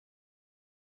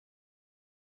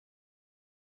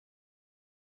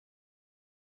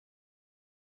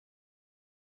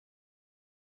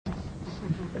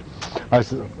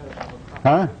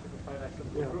Huh?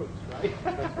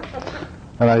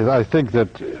 And I think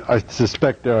that, I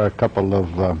suspect there are a couple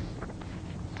of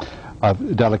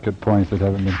delicate points that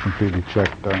haven't been completely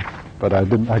checked, but I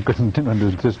couldn't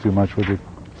insist too much with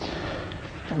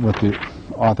the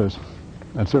authors,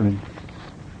 and certainly.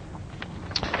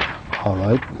 All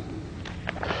right.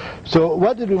 So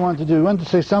what did we want to do? We wanted to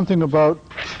say something about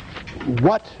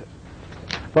what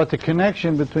the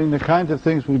connection between the kinds of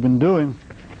things we've been doing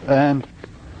and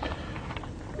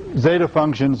zeta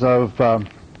functions of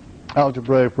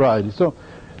algebraic variety. So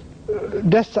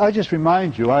I just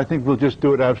remind you, I think we'll just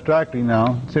do it abstractly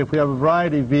now. Say if we have a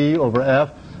variety V over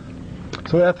F,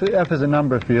 so F is a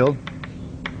number field.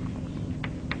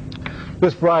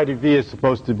 This variety V is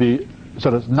supposed to be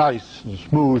sort of nice,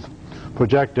 smooth,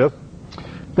 projective.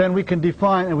 Then we can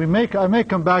define, and I may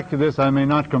come back to this, I may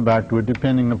not come back to it,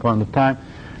 depending upon the time.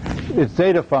 It's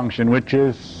zeta function, which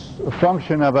is a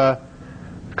function of a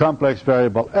complex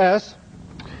variable S.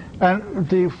 And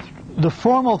the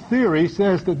formal theory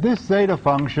says that this zeta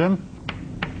function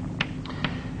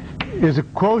is a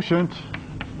quotient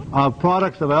of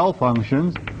products of L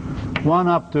functions, 1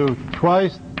 up to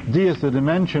twice d is the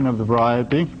dimension of the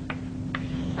variety,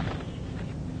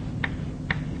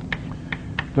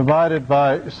 divided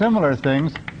by similar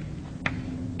things,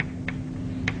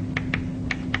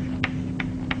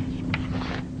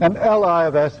 and Li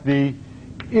of SV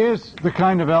is the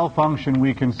kind of L function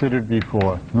we considered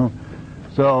before.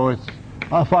 So it's,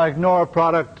 if I ignore a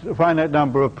finite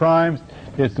number of primes,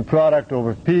 it's the product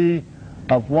over P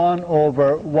of 1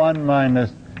 over 1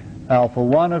 minus alpha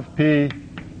 1 of P,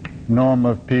 norm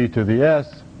of P to the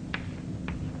S,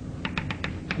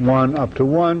 1 up to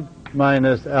 1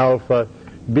 minus alpha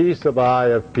B sub I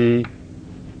of P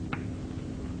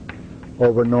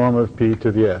over norm of P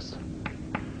to the S,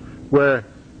 where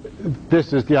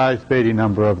this is the ith Beatty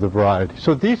number of the variety.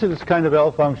 So these are this kind of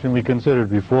L function we considered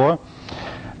before.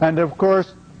 And of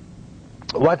course,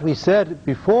 what we said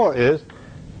before is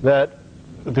that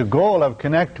the goal of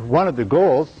one of the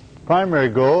goals, primary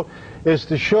goal, is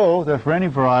to show that for any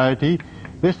variety,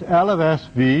 this L of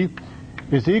SV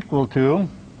is equal to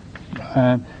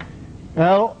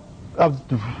L of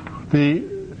the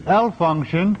L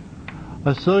function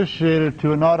associated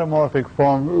to an automorphic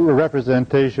form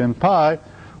representation pi,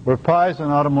 where pi is an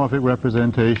automorphic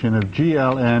representation of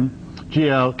GLB.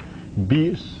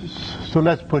 So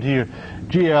let's put here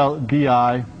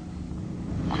GLBI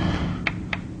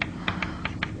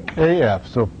AF.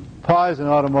 So pi is an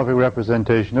automorphic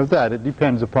representation of that. It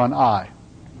depends upon I.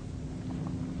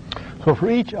 So for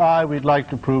each I, we'd like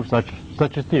to prove such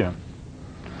a theorem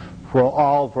for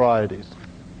all varieties.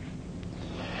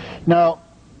 Now,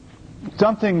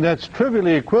 something that's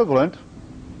trivially equivalent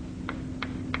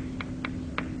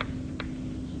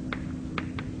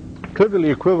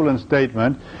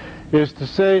statement is to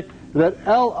say that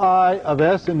Li of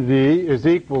S and V is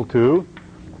equal to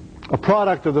a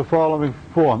product of the following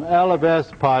form: L of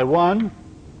S pi 1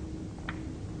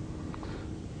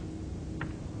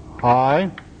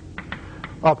 I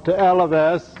up to L of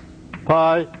S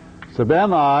pi sub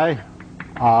mi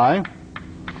I,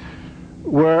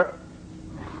 where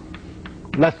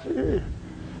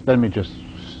let me just,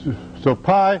 so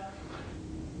pi,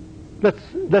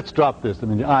 let's drop this. I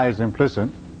mean, the I is implicit.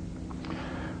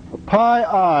 Pi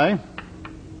I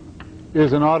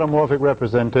is an automorphic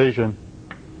representation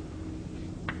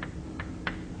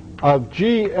of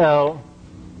GL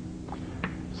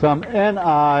some Ni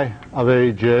of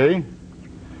Aj,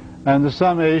 and the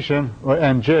summation, or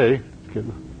Nj,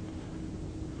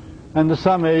 and the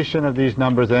summation of these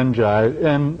numbers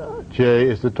Nj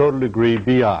is the total degree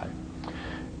Bi.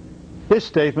 This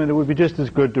statement, it would be just as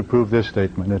good to prove this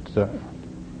statement.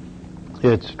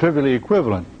 It's trivially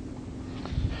equivalent.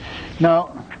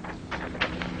 Now,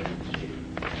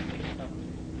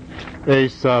 A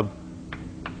sub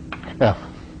F.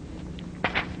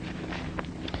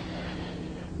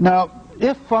 Now,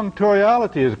 if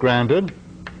functoriality is granted,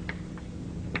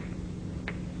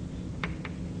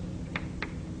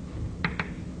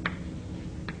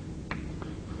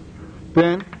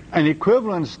 then an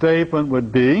equivalent statement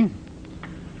would be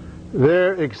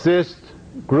there exist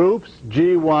groups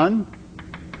G1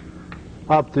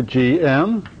 up to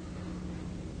Gm,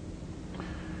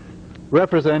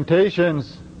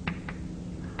 representations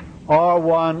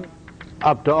R1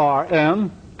 up to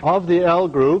Rm of the L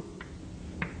group,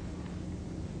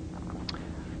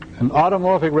 and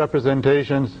automorphic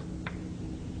representations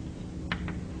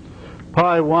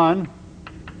pi 1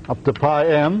 up to pi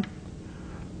m.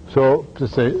 So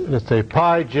let's say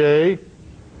pi j.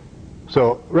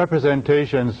 So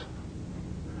representations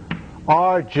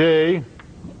Rj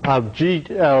of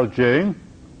GLJ,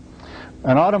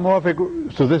 an automorphic,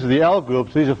 so this is the L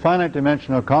group, so these are finite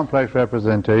dimensional complex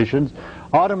representations,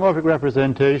 automorphic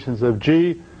representations of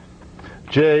G,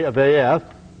 J of AF.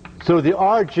 So the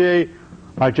RJ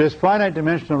are just finite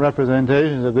dimensional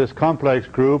representations of this complex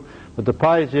group, but the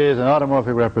pi j is an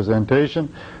automorphic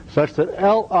representation such that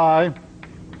Li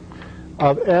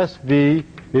of SV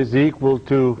is equal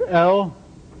to L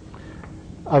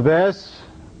of S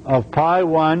of pi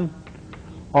 1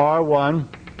 R1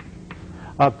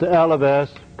 up to L of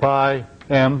S pi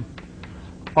M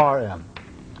Rm.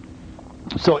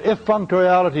 So if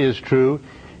functoriality is true,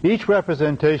 each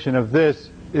representation of this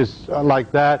is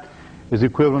like that is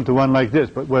equivalent to one like this,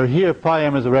 but where here pi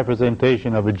m is a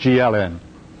representation of a GLN.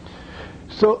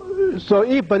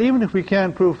 But even if we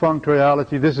can't prove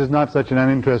functoriality, this is not such an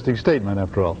uninteresting statement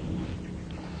after all.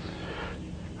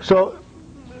 So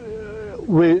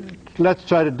let's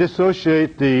try to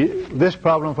dissociate this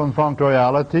problem from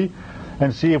functoriality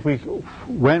and see if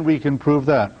when we can prove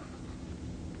that.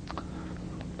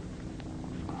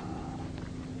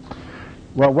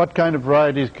 Well, what kind of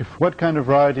varieties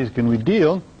can we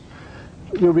deal?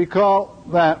 You'll recall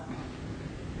that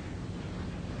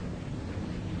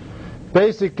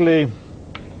basically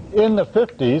in the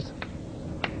 50s,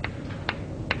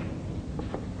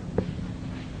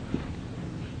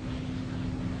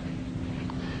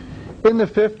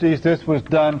 this was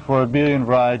done for abelian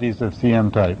varieties of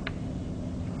CM type.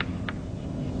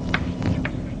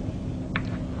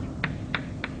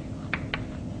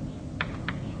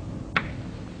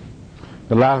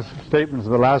 The last statements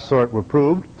of the last sort were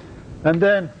proved. And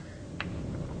then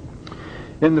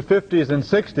in the 50s and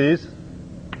 60s,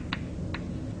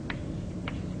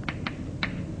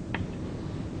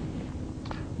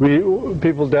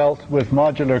 people dealt with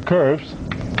modular curves.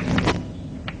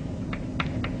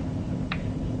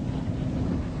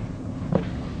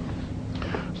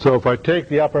 So if I take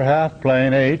the upper half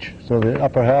plane H, so the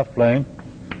upper half plane,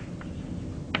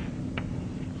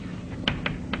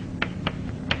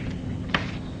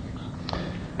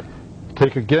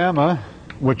 take a gamma,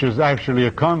 which is actually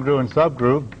a congruent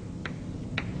subgroup,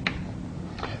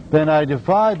 then I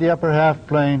divide the upper half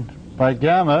plane by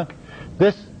gamma.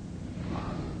 This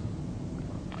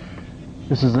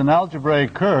is an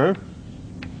algebraic curve,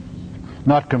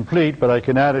 not complete, but I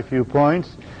can add a few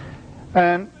points.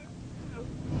 And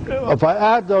if I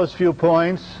add those few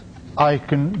points, I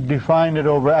can define it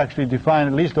over, actually define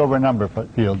at least over a number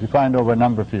field, defined over a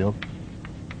number field.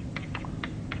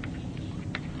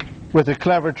 With a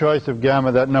clever choice of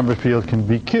gamma, that number field can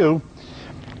be Q.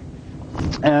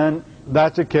 And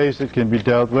that's a case that can be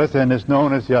dealt with, and is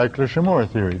known as the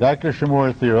Eichler-Shimura theory. The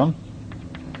Eichler-Shimura theorem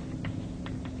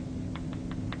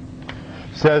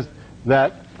says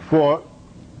that for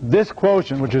this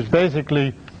quotient, which is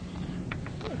basically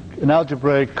an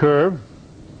algebraic curve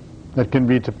that can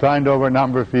be defined over a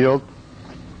number field,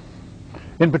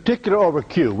 in particular over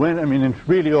Q, it's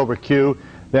really over Q,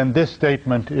 then this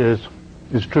statement is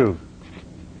true.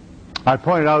 I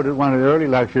pointed out at one of the early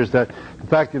lectures that the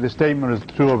fact that the statement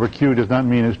is true over Q does not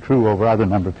mean it's true over other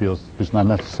number fields. It's not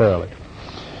necessarily.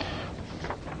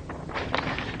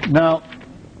 Now,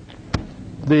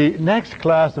 the next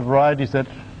class of varieties that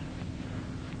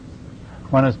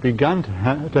one has begun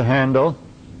to handle,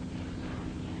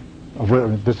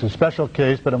 this is a special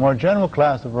case, but a more general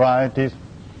class of varieties,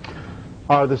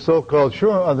 are the so-called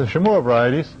Shimura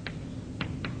varieties.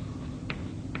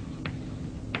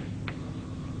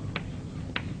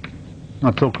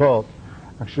 Not so-called.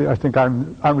 Actually, I think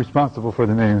I'm responsible for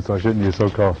the name, so I shouldn't be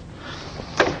so-called.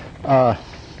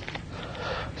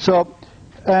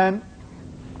 And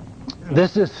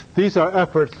these are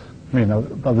efforts,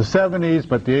 of the 70s,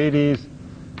 but the 80s,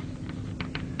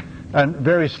 and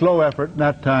very slow effort in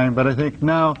that time. But I think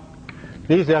now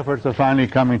these efforts are finally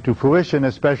coming to fruition,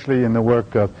 especially in the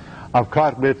work of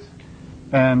Kotlitz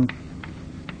and.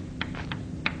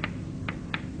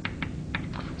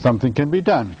 Something can be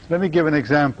done. Let me give an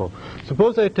example.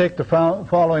 Suppose I take the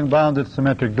following bounded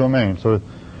symmetric domain. So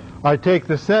I take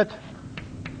the set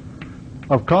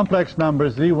of complex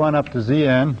numbers z1 up to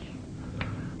zn,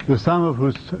 the sum of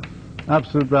whose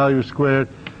absolute value squared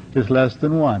is less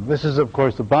than 1. This is, of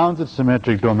course, the bounded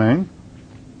symmetric domain,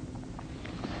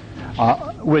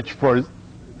 which for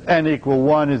n equal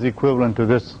 1 is equivalent to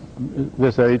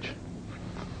this h.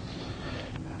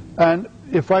 And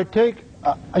if I take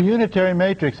a unitary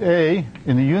matrix A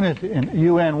in the unit in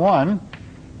UN1,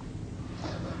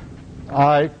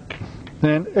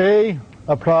 then A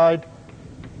applied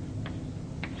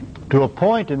to a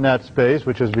point in that space,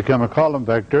 which has become a column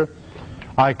vector,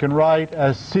 I can write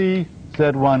as C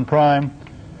Z1 prime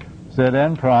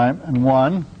Zn prime and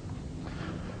 1,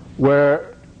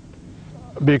 where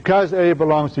because A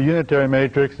belongs to a unitary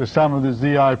matrix, the sum of the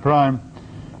Zi prime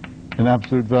in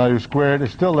absolute value squared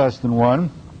is still less than 1.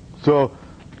 So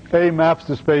A maps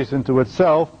the space into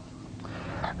itself.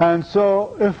 And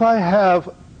so if I have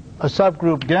a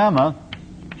subgroup gamma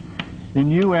in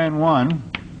UN1,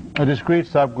 a discrete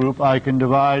subgroup, I can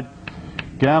divide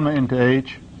gamma into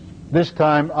H. This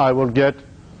time I will get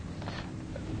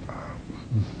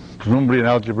presumably an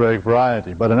algebraic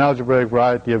variety, but an algebraic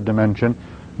variety of dimension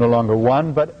no longer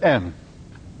 1 but n.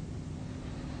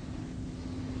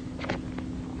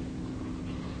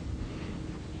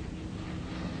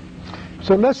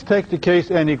 So let's take the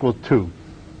case n equal 2.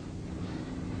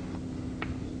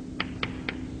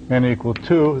 N equal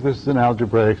 2, this is an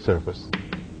algebraic surface.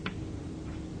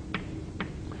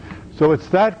 So it's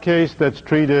that case that's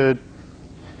treated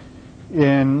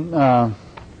in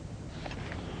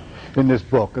this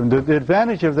book. And the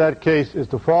advantage of that case is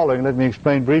the following. Let me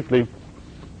explain briefly.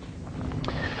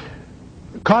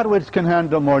 Kottwitz can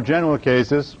handle more general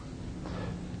cases,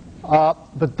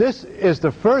 but this is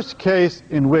the first case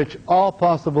in which all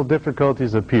possible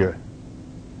difficulties appear.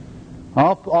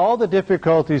 All the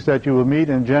difficulties that you will meet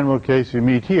in a general case you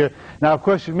meet here. Now, of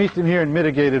course, you meet them here in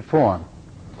mitigated form.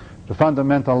 The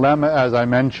fundamental lemma, as I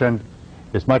mentioned,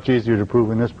 is much easier to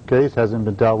prove in this case, hasn't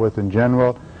been dealt with in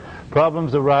general.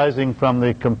 Problems arising from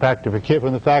the compactification,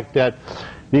 from the fact that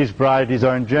these varieties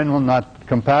are in general not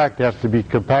compact, they have to be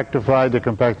compactified. The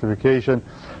compactification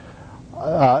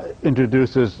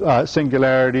introduces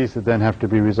singularities that then have to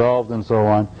be resolved and so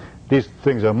on. These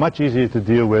things are much easier to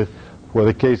deal with for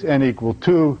the case n equal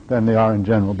 2 than they are in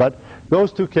general. But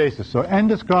those two cases, so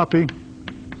endoscopy,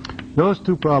 those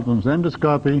two problems,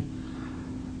 endoscopy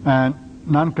and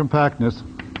non-compactness,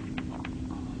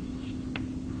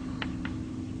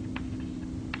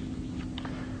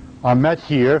 are met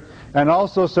here, and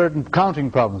also certain counting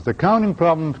problems. The counting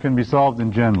problems can be solved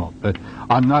in general, but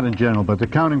not in general, but the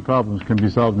counting problems can be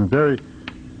solved in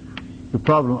the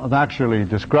problem of actually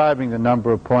describing the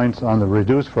number of points on the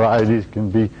reduced varieties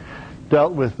can be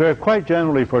dealt with quite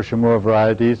generally for Shimura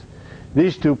varieties.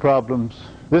 These two problems,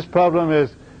 this problem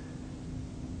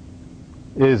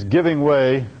is giving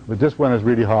way, but this one is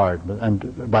really hard.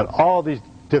 But all these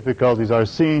difficulties are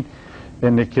seen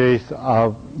in the case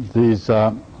of these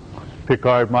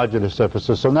Picard modular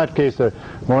surfaces. So in that case, they're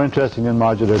more interesting than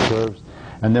modular curves,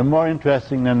 and they're more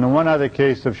interesting than the one other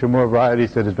case of Shimura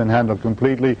varieties that has been handled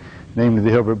completely, namely the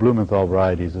Hilbert-Blumenthal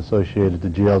varieties associated to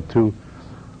GL2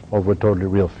 over a totally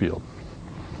real field.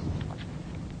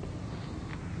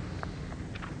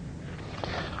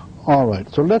 All right,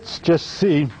 so let's just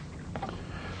see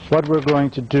what we're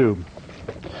going to do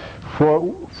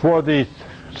for these.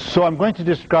 So I'm going to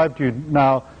describe to you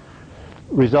now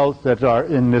results that are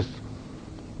in this,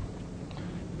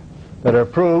 that are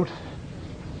proved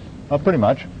pretty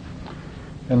much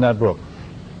in that book.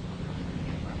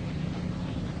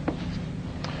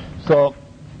 So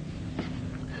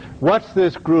what's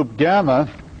this group gamma?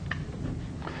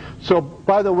 So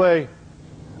by the way,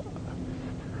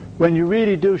 when you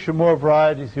really do Shimura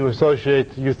varieties,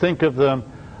 you think of them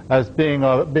as being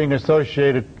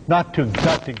associated not to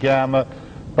gamma,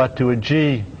 but to a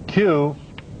GQ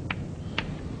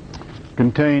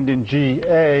contained in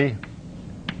GA,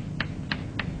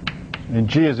 and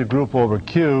G is a group over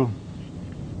Q.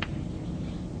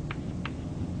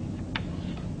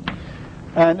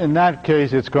 And in that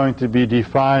case, it's going to be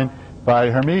defined by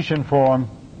Hermitian form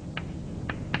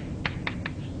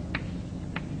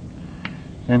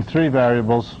in 3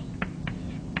 variables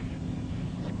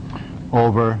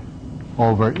over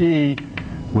E,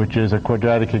 which is a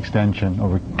quadratic extension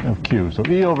of Q. So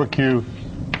E over Q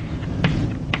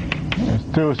is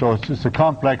 2, so it's just a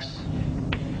complex,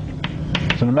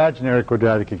 it's an imaginary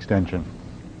quadratic extension.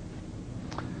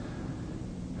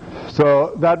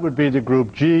 So that would be the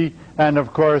group G, and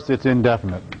of course it's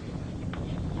indefinite.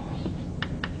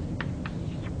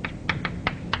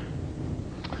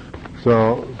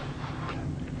 So,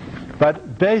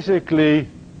 but basically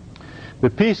the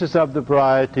pieces of the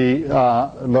variety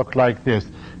look like this.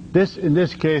 This, in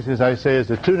this case, as I say,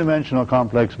 is a 2-dimensional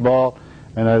complex ball,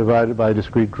 and I divide it by a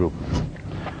discrete group.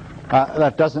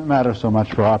 That doesn't matter so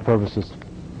much for our purposes.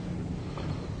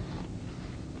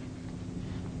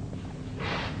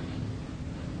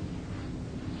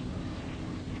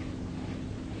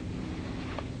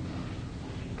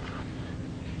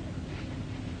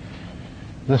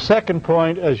 The second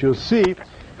point, as you'll see,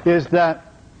 is that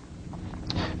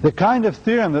the kind of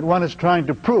theorem that one is trying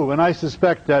to prove, and I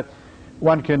suspect that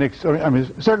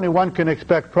certainly one can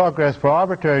expect progress for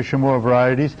arbitrary Shimura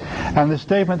varieties, and the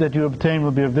statement that you obtain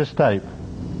will be of this type.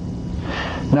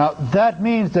 Now, that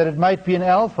means that it might be an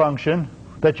L function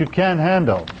that you can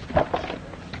handle.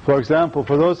 For example,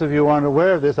 for those of you who aren't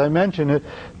aware of this, I mentioned it,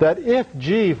 that if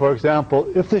G, for example,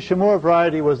 if the Shimura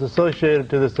variety was associated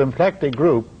to the symplectic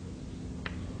group,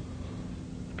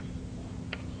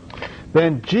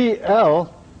 then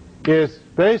GL is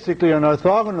basically an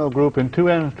orthogonal group in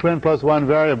 2n plus 1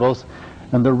 variables,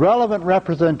 and the relevant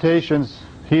representations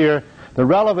here, the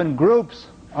relevant groups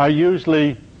are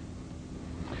usually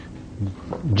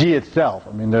G itself.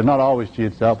 I mean, they're not always G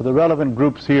itself, but the relevant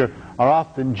groups here are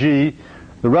often G.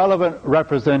 The relevant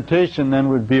representation then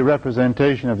would be a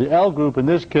representation of the L group, in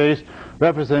this case,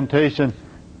 representation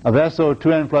of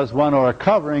SO2n plus 1, or a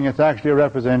covering. It's actually a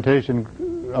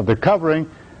representation of the covering,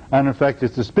 and in fact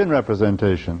it's the spin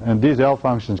representation. And these L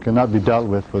functions cannot be dealt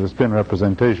with the spin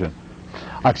representation,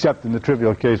 except in the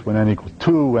trivial case when n equals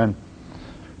 2, and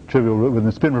trivial with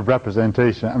the spin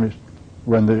representation, I mean,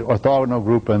 when the orthogonal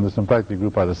group and the symplectic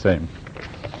group are the same.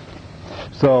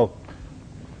 So,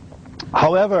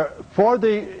 however,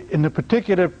 in the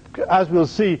particular, as we'll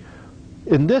see,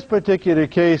 in this particular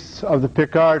case of the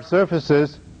Picard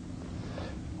surfaces,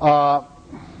 the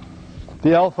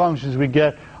L functions we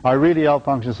get are really L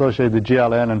functions associated with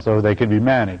GLN, and so they can be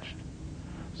managed.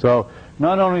 So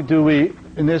not only do we,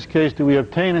 in this case, do we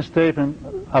obtain a statement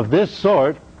of this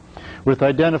sort with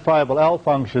identifiable L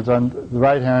functions on the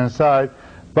right-hand side,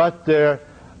 but they're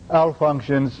L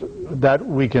functions that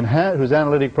we can whose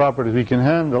analytic properties we can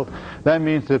handle. That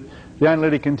means that the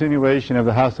analytic continuation of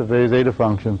the Hasse-Weil zeta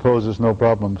function poses no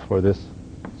problems for this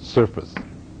surface.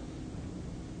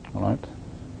 All right?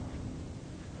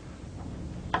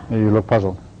 You look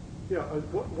puzzled. Yeah.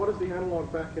 What is the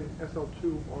analog back in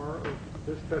SL2R of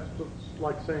this? That's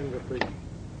like saying that the.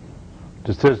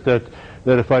 It says that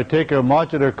if I take a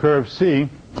modular curve C,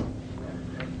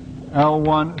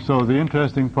 L1, so the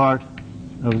interesting part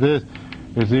of this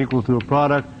is equal to a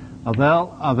product of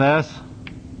L of S.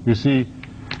 You see,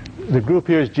 the group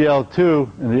here is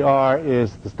GL2, and the R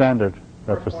is the standard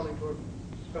reference. Corresponding to a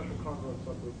special congruent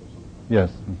subgroup or something.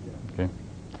 Yes. Okay.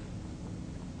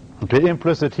 Okay,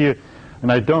 implicit here,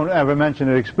 and I don't ever mention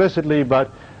it explicitly,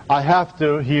 but I have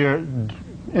to here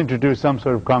introduce some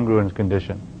sort of congruence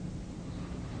condition.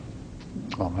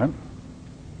 All right.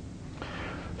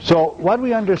 So what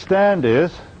we understand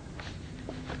is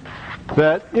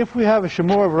that if we have a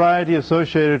Shimura variety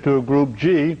associated to a group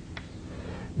G,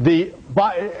 G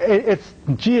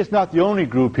is not the only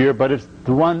group here, but it's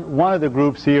the one of the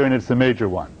groups here, and it's the major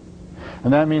one.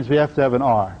 And that means we have to have an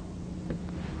R.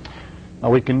 Now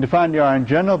we can define the R in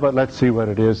general, but let's see what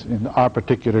it is in our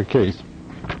particular case.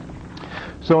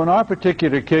 So in our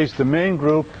particular case, the main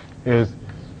group is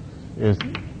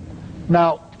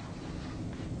now,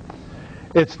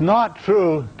 it's not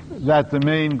true that the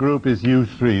main group is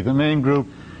U3. The main group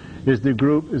is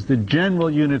the general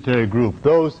unitary group,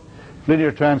 those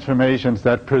linear transformations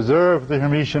that preserve the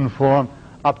Hermitian form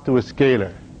up to a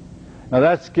scalar. Now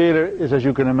that scalar is, as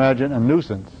you can imagine, a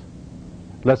nuisance.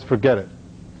 Let's forget it.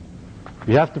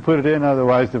 You have to put it in,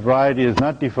 otherwise the variety is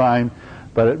not defined,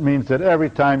 but it means that every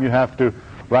time you have to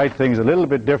write things a little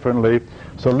bit differently.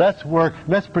 So let's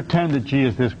pretend that G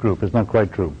is this group. It's not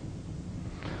quite true.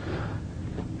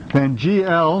 Then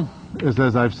GL is,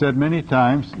 as I've said many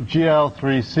times,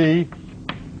 GL3C,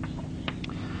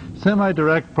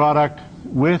 semi-direct product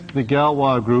with the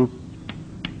Galois group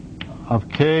of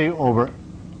K over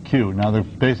Q. Now the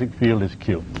basic field is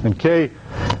Q. And K,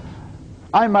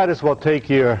 I might as well take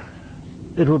here,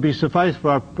 it will be suffice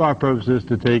for our purposes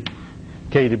to take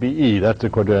K to be E. That's the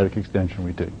quadratic extension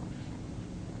we take.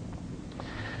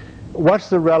 What's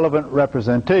the relevant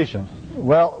representation?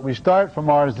 Well, we start from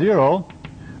R0,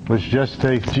 which just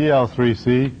takes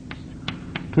GL3C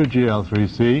to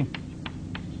GL3C.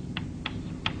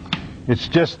 It's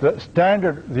just the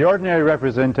standard, the ordinary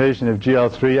representation of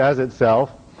GL3 as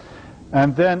itself.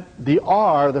 And then the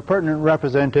R, the pertinent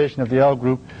representation of the L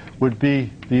group, would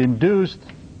be the induced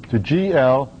to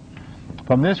GL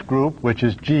from this group, which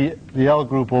is G, the L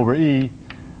group over E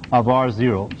of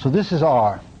R0. So this is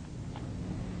R.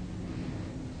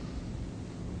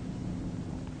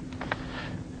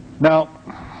 Now,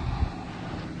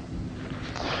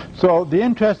 so the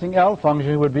interesting L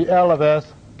function would be L of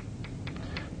S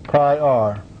pi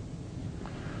R,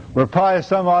 where pi is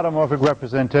some automorphic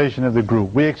representation of the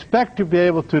group. We expect to be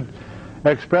able to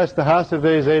express the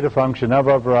Hasse-Weil zeta function of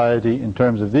our variety in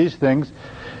terms of these things.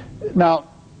 Now,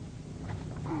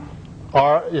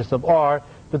 R is of R,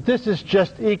 but this is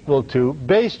just equal to,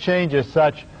 base change is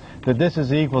such that this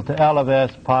is equal to L of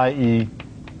S pi E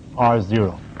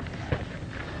R0.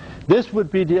 This would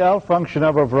be the L function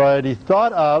of a variety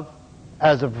thought of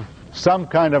as some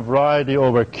kind of variety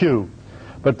over Q.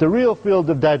 But the real field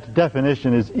of that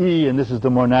definition is E, and this is the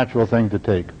more natural thing to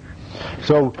take.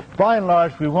 So by and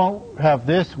large, we won't have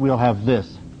this, we'll have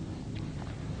this.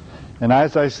 And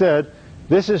as I said,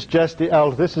 this is just the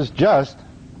L, this is just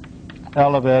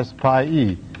L of S pi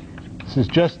E. This is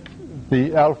just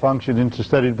the L function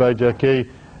studied by Jacquet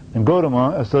and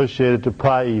Godemont associated to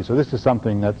pi E. So this is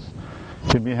something that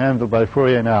can be handled by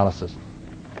Fourier analysis.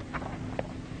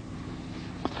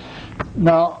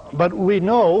 Now, but we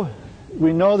know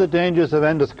the dangers of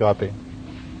endoscopy.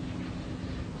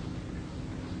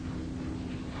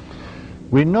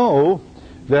 We know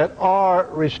that R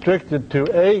restricted to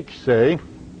H, say,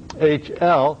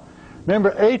 HL.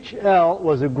 Remember, HL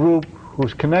was a group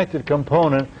whose connected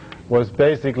component was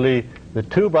basically the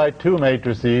 2 by 2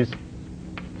 matrices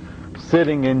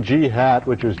sitting in G hat,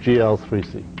 which was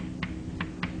GL3C.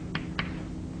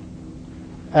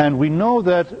 And we know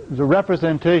that the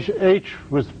representation H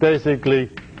was basically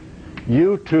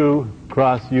U2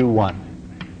 cross U1.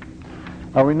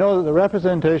 And we know that the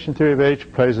representation theory of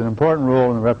H plays an important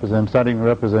role in studying the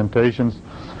representations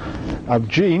of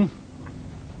G,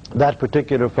 that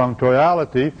particular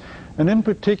functoriality, and in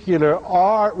particular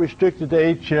R restricted to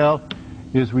HL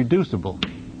is reducible.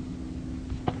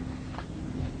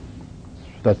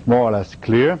 That's more or less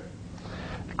clear.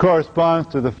 It corresponds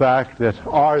to the fact that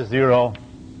R0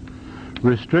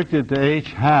 restricted to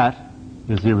H hat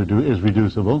is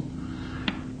reducible.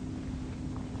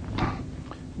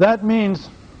 That means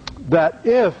that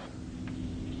if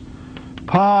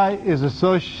pi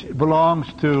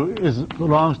belongs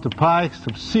to pi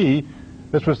sub c,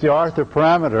 this was the Arthur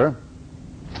parameter,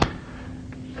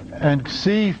 and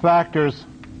c factors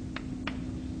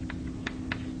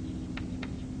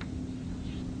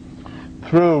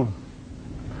through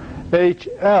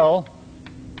HL,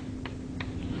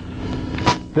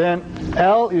 then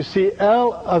L, you see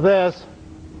L of S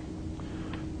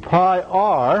pi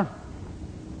R.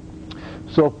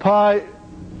 So pi,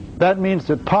 that means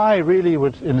that pi really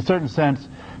would, in a certain sense,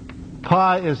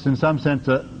 pi is in some sense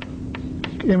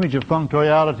an image of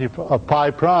functoriality of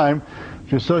pi prime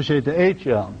to associate to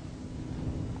HL.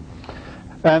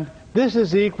 And this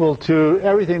is equal to,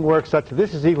 everything works such that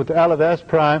this is equal to L of S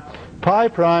prime, pi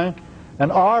prime,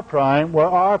 and R prime, where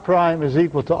R prime is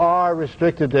equal to R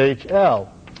restricted to HL.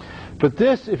 But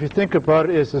this, if you think about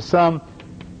it, is the sum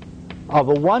of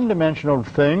a one-dimensional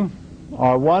thing,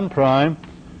 R1 prime.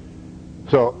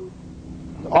 So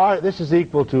this is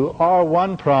equal to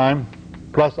R1 prime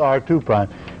plus R2 prime.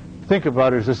 Think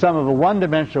about it as the sum of a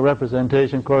one-dimensional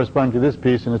representation corresponding to this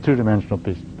piece and a two-dimensional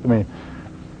piece. I mean,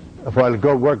 if I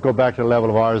go back to the level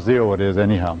of R0, it is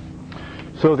anyhow.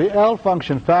 So the L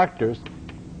function factors,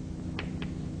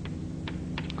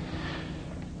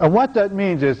 and what that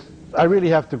means is, I really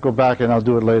have to go back, and I'll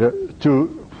do it later,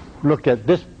 to look at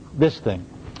this thing.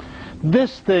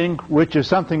 This thing, which is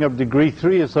something of degree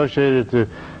 3 associated to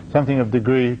something of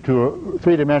degree to a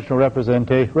three-dimensional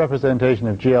representation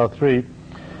of GL3,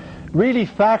 really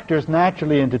factors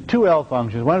naturally into two L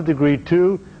functions, one of degree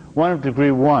 2, one of degree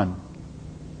 1.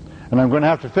 And I'm going to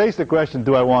have to face the question,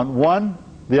 do I want one,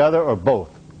 the other, or both?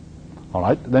 All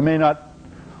right? They may not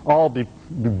all be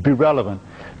relevant.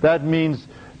 That means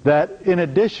that in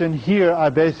addition here I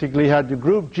basically had the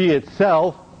group G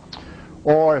itself,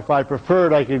 or if I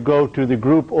preferred I could go to the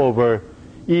group over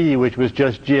E, which was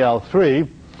just GL3.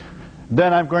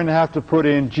 Then I'm going to have to put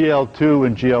in GL2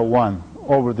 and GL1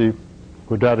 over the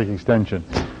quadratic extension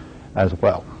as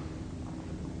well.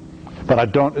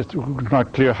 But it's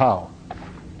not clear how.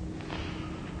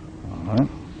 All right.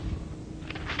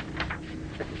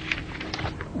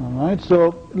 All right,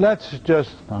 so let's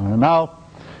just,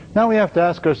 now we have to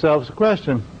ask ourselves a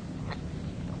question.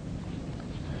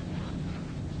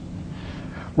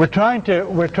 We're trying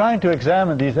to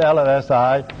examine these L of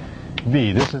Si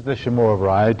V. This is the Chameau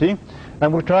variety,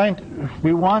 and we're going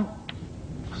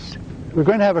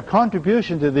to have a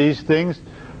contribution to these things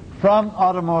from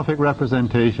automorphic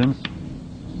representations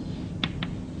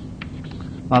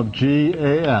of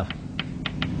GAF.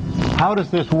 How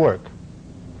does this work?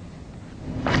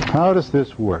 How does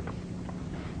this work?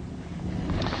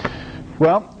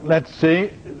 Well, let's see.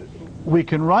 We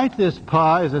can write this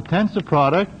pi as a tensor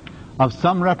product of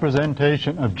some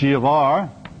representation of G of R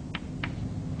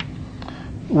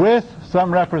with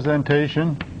some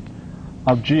representation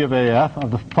of G of AF,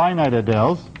 of the finite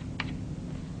adels.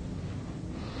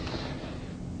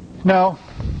 Now,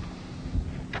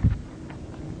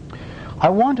 I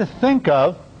want to think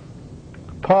of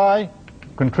pi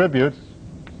contributes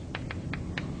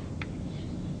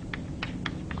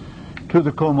to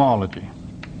the cohomology.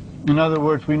 In other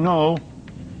words, we know,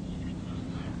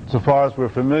 so far as we're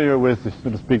familiar with, so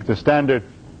to speak, the standard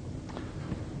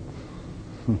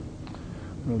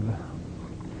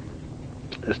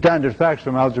facts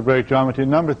from algebraic geometry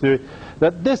and number theory,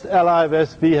 that this Li of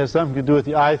SV has something to do with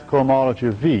the ith cohomology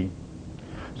of V.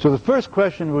 So the first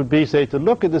question would be, say, to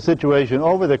look at the situation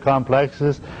over the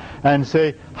complexes and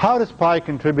say, how does pi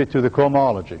contribute to the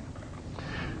cohomology?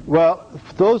 Well,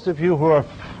 those of you who are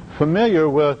familiar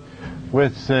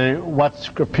with say,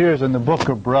 what appears in the book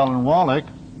of Burrell and Wallach,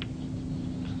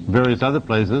 various other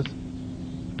places,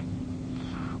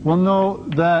 will know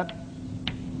that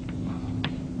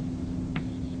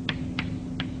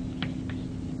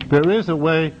there is a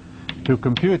way to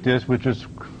compute this which is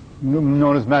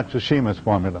known as Matsushima's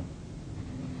formula.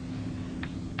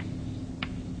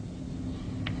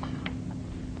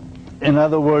 In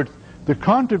other words, the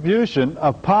contribution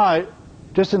of pi,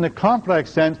 just in the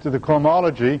complex sense, to the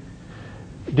cohomology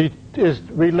is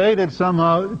related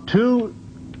somehow to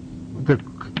the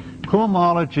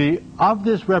cohomology of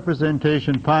this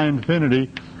representation pi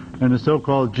infinity in the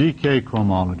so-called GK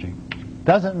cohomology.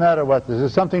 Doesn't matter what this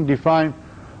is, something defined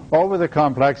over the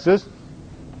complexes.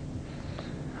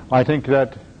 I think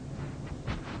that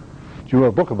you wrote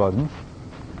a book about them.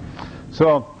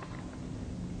 So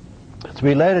it's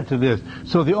related to this.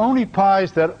 So the only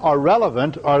pi's that are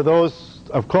relevant are those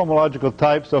of cohomological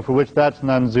type, so for which that's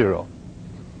non-zero.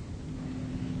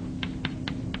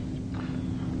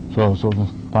 So the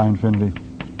pi infinity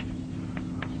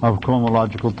of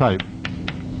cohomological type.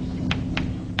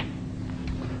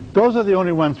 Those are the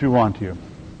only ones we want here.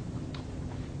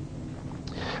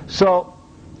 So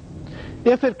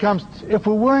if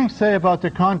we're worrying, say, about the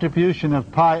contribution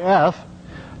of pi f,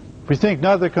 if we think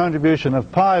not of the contribution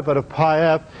of pi, but of pi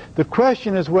f, the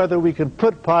question is whether we can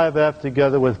put pi of f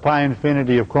together with pi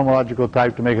infinity of cohomological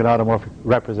type to make an automorphic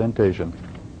representation.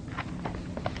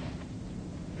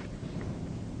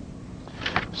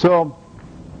 So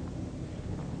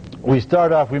we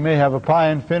start off, we may have a pi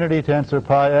infinity tensor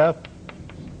pi f,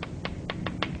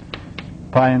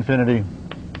 pi infinity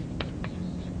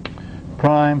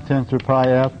prime tensor pi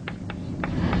f,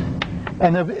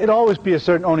 and it'd always be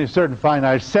only a certain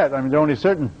finite set. I mean, there are only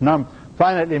certain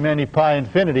finitely many pi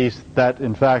infinities that,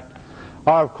 in fact,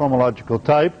 are of cohomological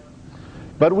type.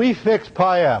 But we fix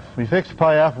pi f. We fix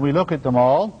pi f, and we look at them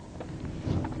all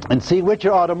and see which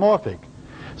are automorphic.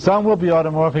 Some will be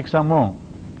automorphic, some won't.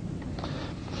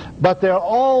 But they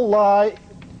all lie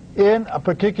in a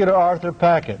particular Arthur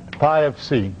packet, pi of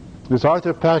c. This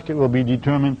Arthur packet will be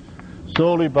determined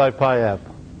solely by pi f.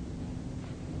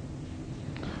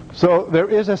 So there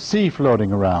is a C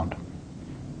floating around.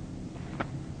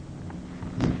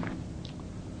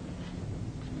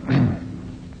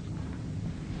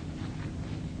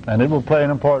 And it will play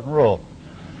an important role.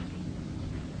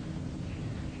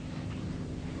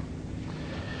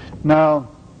 Now,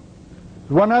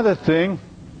 one other thing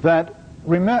that,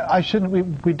 we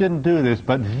didn't do this,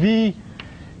 but V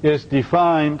is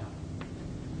defined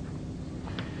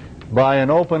by an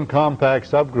open compact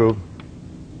subgroup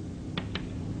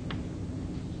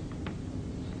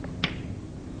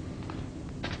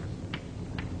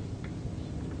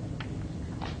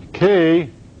K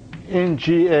in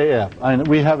GAF. And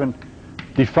we haven't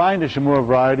defined a Shimura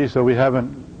variety, so we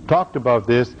haven't talked about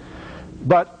this,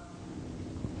 but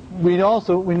we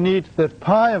need that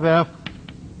pi of f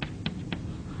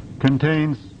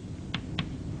contains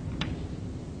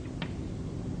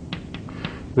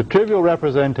the trivial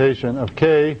representation of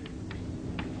k,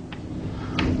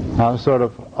 sort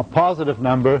of a positive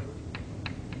number,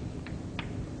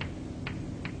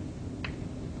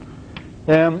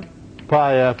 m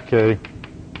pi f k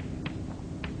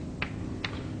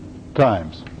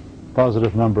times,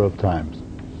 positive number of times.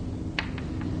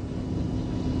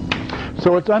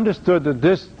 So it's understood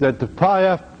that the pi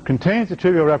f contains the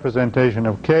trivial representation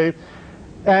of k,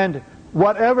 and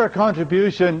whatever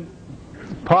contribution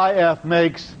pi f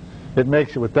makes, it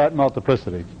makes it with that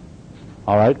multiplicity.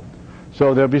 All right?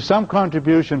 So there'll be some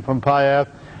contribution from pi f,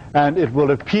 and it will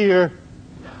appear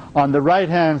on the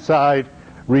right-hand side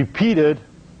repeated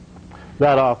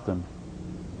that often.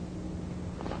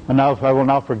 And now I will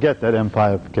now forget that m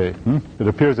pi of k. It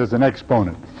appears as an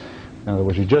exponent. In other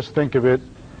words, you just think of it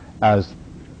as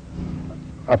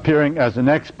appearing as an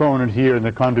exponent here in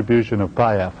the contribution of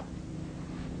pi f.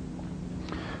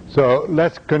 So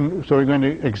we're going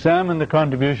to examine the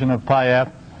contribution of pi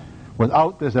f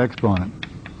without this exponent.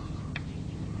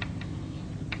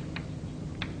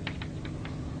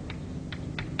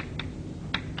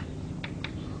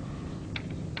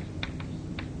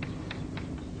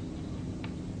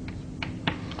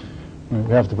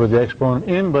 We have to put the exponent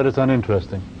in, but it's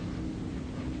uninteresting,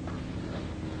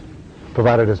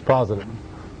 provided it's positive.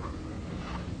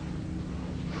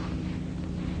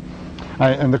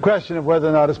 And the question of whether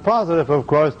or not it's positive, of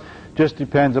course, just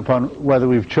depends upon whether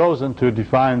we've chosen to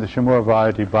define the Shimura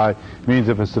variety by means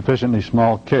of a sufficiently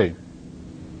small k.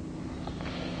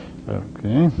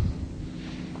 Okay.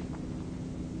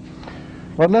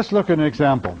 Well, let's look at an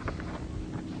example.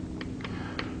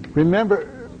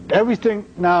 Remember, everything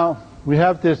now, we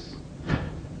have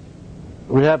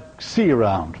C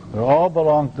around. They all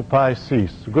belong to pi c.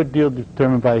 It's a good deal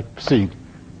determined by C.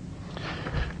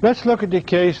 Let's look at the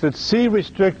case that C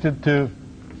restricted to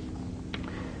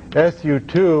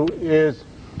SU2 is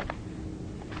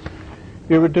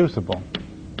irreducible.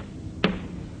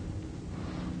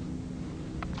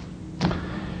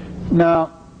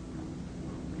 Now,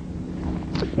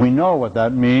 we know what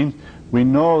that means. We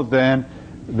know then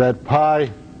that pi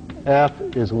f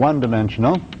is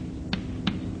one-dimensional.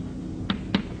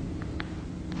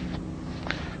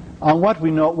 On what we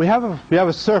know, we have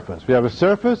a surface. We have a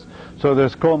surface, so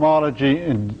there's cohomology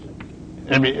in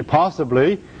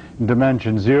possibly in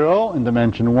dimension 0, in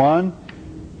dimension 1,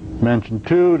 dimension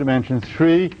 2, dimension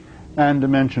 3, and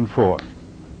dimension 4.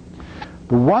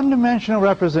 The one-dimensional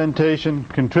representation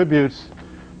contributes,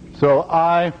 so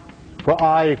for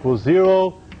I equals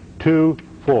 0, 2,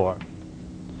 4.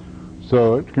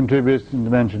 So it contributes in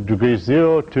dimension degrees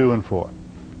 0, 2, and 4.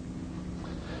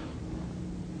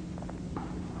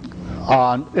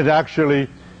 It actually,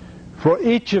 for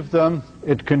each of them,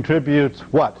 it contributes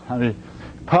what? I mean,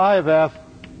 pi of f,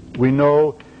 we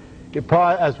know,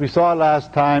 pi, as we saw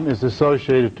last time, is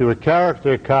associated to a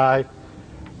character chi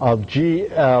of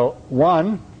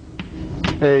GL1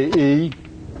 AE,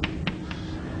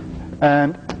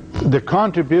 and the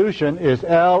contribution is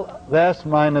LS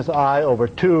minus I over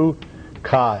 2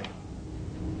 chi.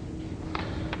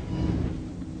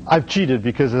 I've cheated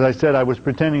because, as I said, I was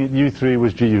pretending that U3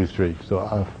 was GU3,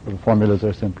 so the formulas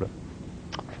are simpler.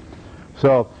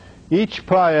 So each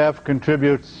pi f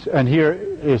contributes, and here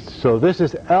is, so this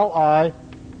is Li of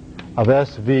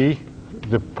SV,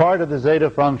 the part of the zeta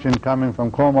function coming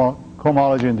from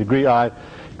cohomology in degree I,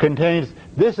 contains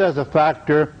this as a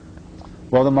factor.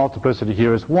 Well, the multiplicity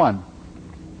here is 1.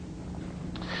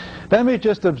 Let me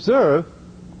just observe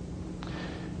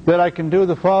that I can do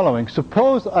the following.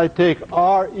 Suppose I take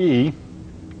Re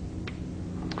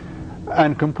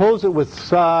and compose it with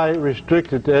psi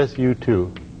restricted to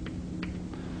SU2.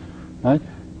 Right?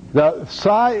 The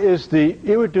psi is the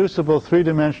irreducible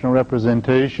three-dimensional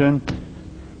representation,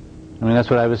 I mean,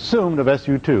 that's what I've assumed, of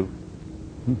SU2.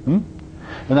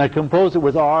 And I compose it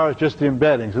with R as just the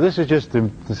embedding. So this is just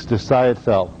the psi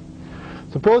itself.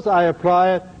 Suppose I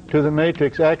apply it to the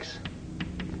matrix X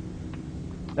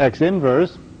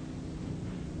inverse,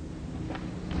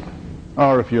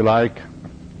 or if you like,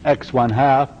 X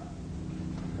 1/2,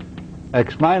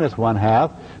 X minus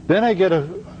 1/2. Then I get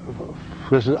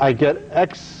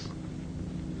X,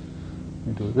 let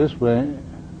me do it this way,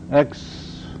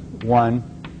 X1,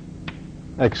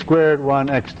 X squared 1,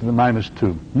 X to the minus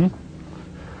 2.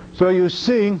 So you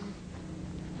see,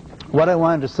 what I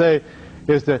wanted to say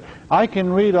is that I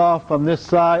can read off from this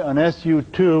psi on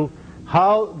SU2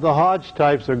 how the Hodge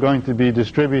types are going to be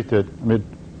distributed. I mean,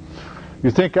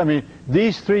 you think, I mean,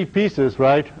 these three pieces,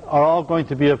 right, are all going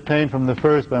to be obtained from the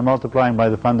first by multiplying by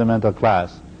the fundamental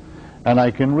class. And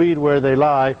I can read where they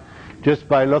lie just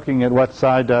by looking at what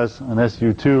psi does on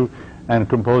SU2 and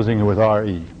composing it with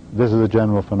Re. This is a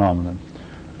general phenomenon.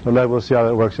 So we'll see how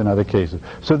that works in other cases.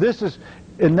 So this is,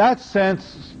 in that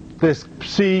sense, this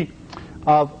C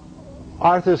of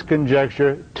Arthur's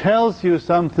conjecture tells you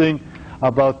something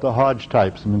about the Hodge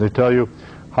types. I mean, they tell you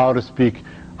how to speak,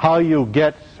 how you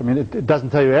get, I mean, it doesn't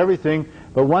tell you everything,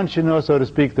 but once you know, so to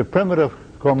speak, the primitive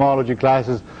cohomology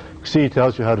classes, C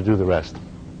tells you how to do the rest.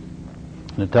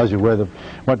 And it tells you where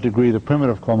what degree the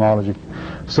primitive cohomology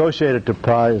associated to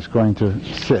pi is going to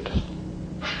sit.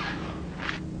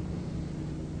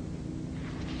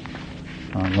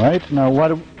 All right, now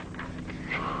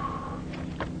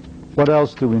what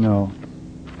else do we know?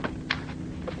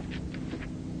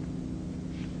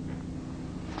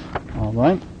 All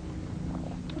right.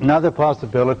 Another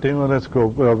possibility, well, let's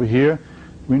go over here.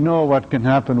 We know what can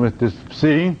happen with this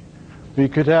C. We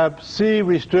could have C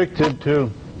restricted to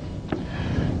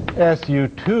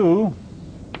SU2,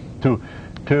 to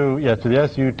the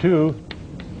SU2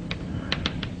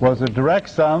 was a direct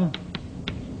sum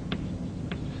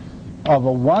of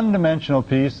a one-dimensional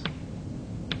piece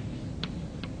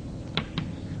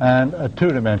and a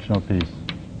two-dimensional piece.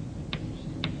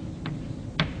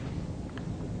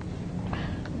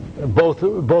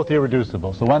 both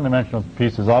irreducible. So one-dimensional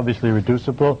piece is obviously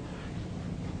reducible.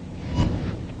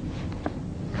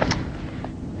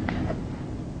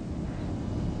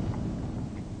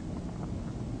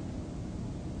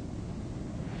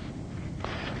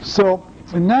 So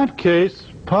in that case,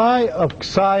 pi of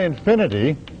psi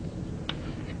infinity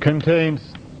contains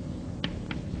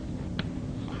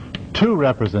two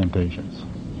representations.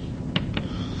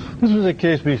 This was a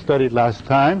case we studied last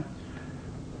time,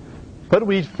 but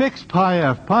we fixed pi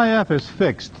f. Pi f is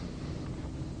fixed.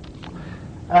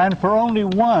 And for only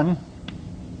one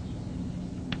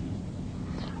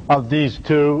of these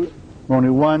two, only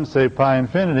one, say pi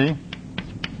infinity,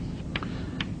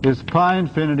 is pi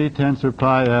infinity tensor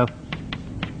pi f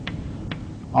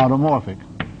automorphic.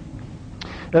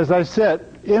 As I said,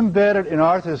 embedded in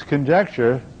Arthur's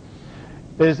conjecture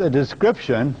is a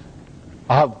description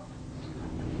of,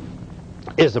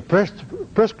 is a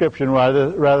prescription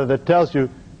rather that tells you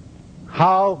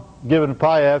how, given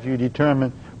pi f, you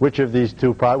determine which of the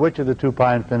two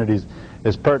pi infinities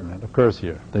is pertinent, occurs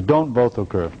here. They don't both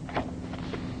occur.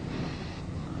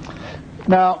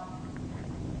 Now,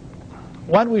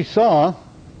 what we saw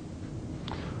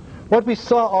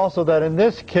also that in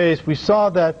this case we saw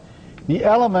that the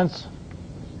elements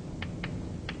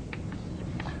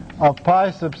of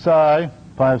pi sub psi,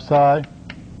 pi of psi,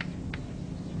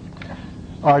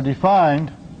 are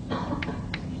defined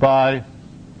by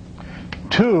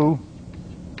two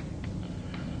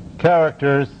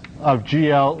characters of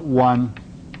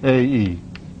GL1AE.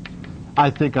 I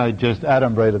think I just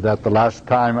adumbrated that the last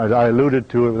time. I alluded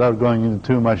to it without going into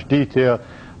too much detail.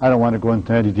 I don't want to go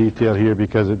into any detail here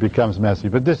because it becomes messy,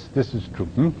 but this is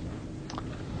true.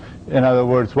 In other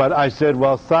words, what I said,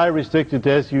 well, psi restricted to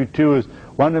SU2 is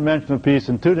one-dimensional piece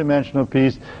and two-dimensional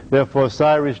piece, therefore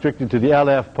psi restricted to the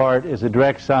LF part is a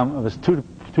direct sum of a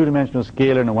two-dimensional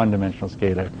scalar and a one-dimensional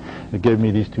scalar. It gave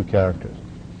me these two characters.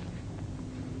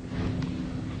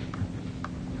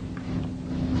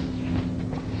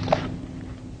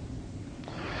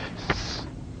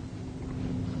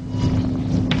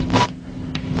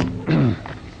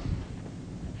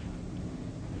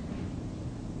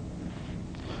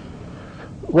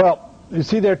 Well, you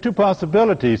see there are two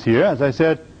possibilities here. As I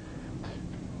said,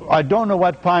 I don't know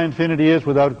what pi infinity is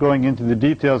without going into the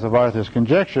details of Arthur's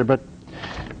conjecture, but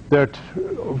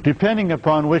depending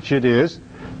upon which it is,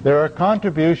 there are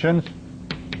contributions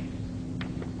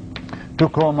to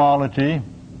cohomology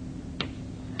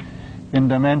in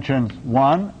dimensions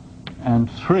 1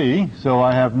 and 3. So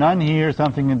I have none here,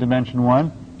 something in dimension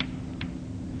 1.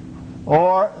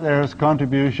 Or there's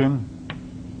contribution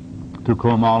to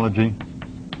cohomology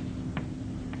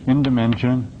in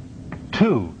dimension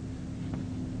 2.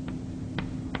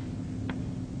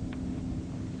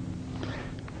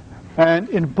 And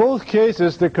in both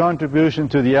cases, the contribution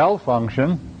to the L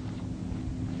function,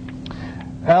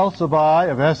 L sub I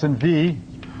of S and V,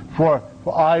 for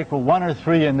I equal 1 or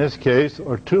 3 in this case,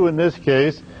 or 2 in this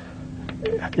case,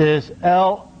 is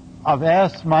L of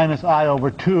S minus I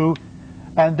over 2,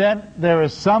 and then there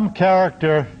is some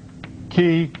character,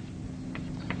 key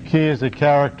is a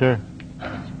character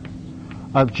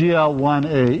of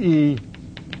GL1AE,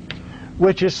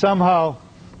 which is somehow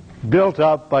built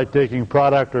up by taking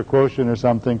product or quotient or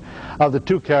something of the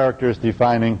two characters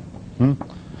defining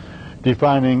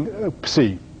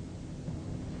psi.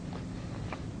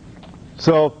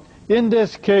 So in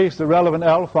this case, the relevant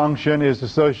L function is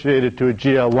associated to a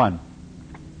GL1.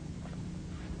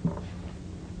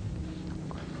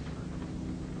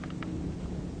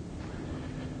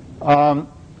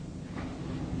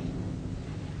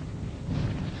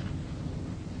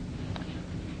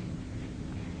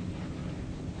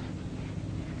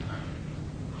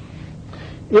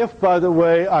 If, by the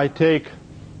way, I take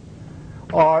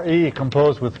RE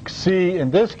composed with C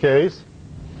in this case,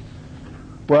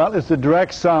 well, it's the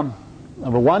direct sum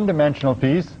of a one-dimensional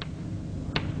piece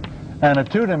and a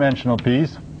two-dimensional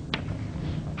piece.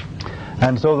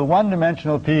 And so the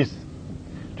one-dimensional piece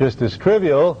just is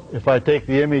trivial if I take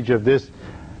the image of this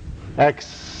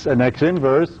X and X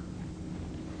inverse.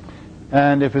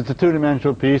 And if it's a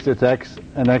two-dimensional piece, it's X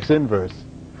and X inverse.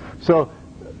 So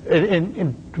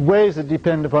in ways that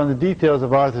depend upon the details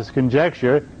of Arthur's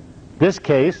conjecture, this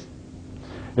case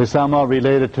is somehow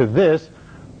related to this,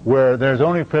 where there's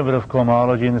only primitive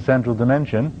cohomology in the central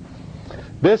dimension.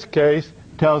 This case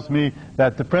tells me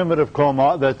that the relevant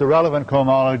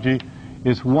cohomology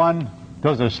is one.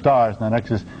 Those are stars, not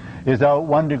x's. Is out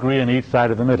 1 degree on each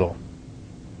side of the middle.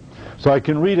 So I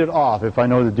can read it off if I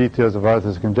know the details of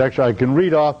Arthur's conjecture. I can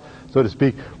read off, so to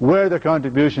speak, where the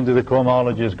contribution to the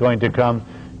cohomology is going to come,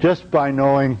 just by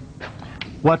knowing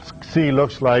what C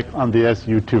looks like on the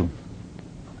SU2.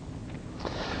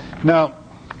 Now,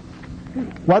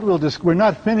 we're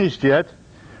not finished yet,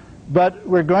 but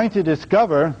we're going to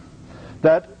discover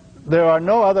that there are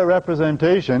no other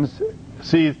representations.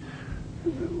 See,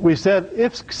 we said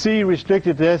if C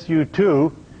restricted to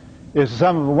SU2 is the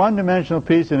sum of a one-dimensional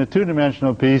piece and a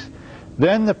two-dimensional piece,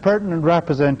 then the pertinent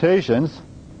representations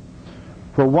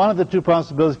for one of the two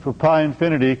possibilities for pi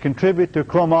infinity contribute to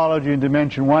chromology in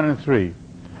dimension 1 and 3.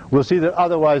 We'll see that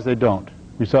otherwise they don't.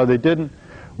 We saw they didn't.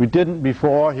 We didn't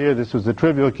before. Here this was the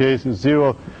trivial case of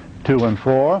 0, 2, and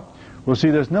 4. We'll see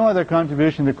there's no other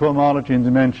contribution to chromology in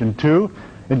dimension 2,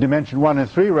 in dimension 1 and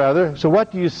 3 rather. So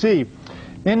what do you see?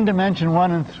 In dimension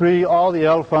 1 and 3, all the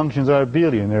L functions are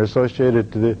abelian. They're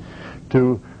associated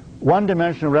to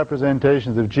one-dimensional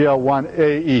representations of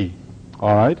GL1AE.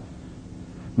 All right?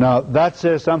 Now, that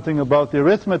says something about the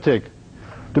arithmetic.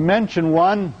 Dimension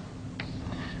 1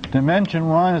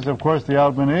 is, of course, the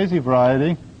Albanese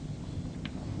variety.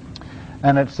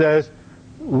 And it says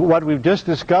what we've just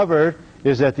discovered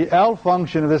is that the L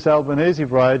function of this Albanese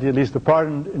variety, at least the part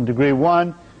in degree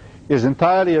 1, is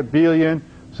entirely abelian.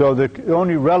 So the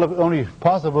only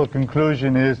possible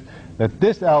conclusion is that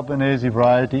this Albanese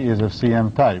variety is of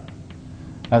CM type.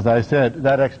 As I said,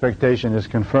 that expectation is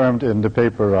confirmed in the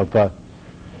paper of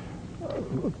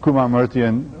Kumar-Murthy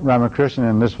and Ramakrishnan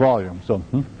in this volume. So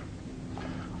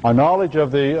our knowledge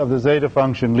of the zeta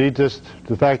function leads us to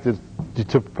the fact that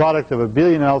the product of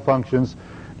abelian L functions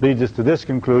leads us to this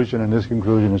conclusion, and this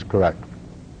conclusion is correct.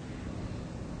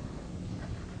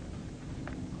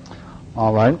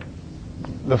 All right.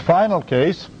 The final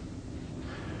case.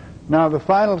 Now the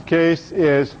final case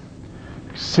is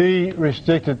C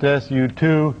restricted to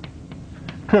SU2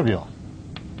 trivial.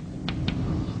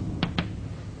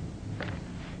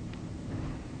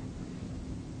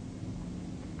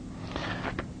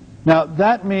 Now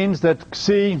that means that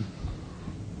C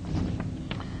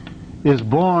is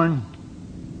born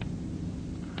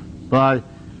by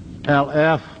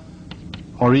LF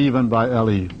or even by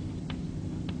LE.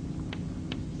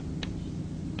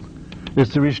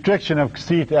 It's the restriction of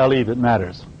C to LE that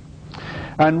matters.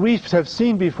 And we have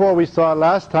seen before, we saw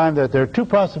last time, that there are two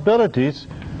possibilities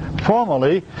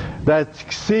formally that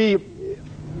C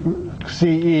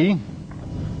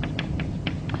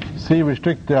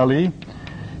restricted to LE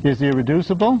is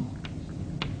irreducible,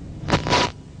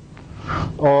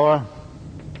 or,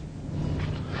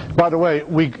 by the way,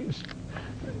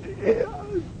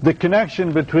 the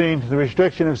connection between the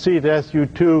restriction of C to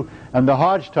SU2 and the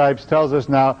Hodge types tells us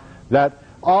now that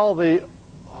all the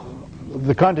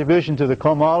contribution to the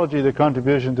cohomology, the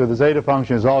contribution to the zeta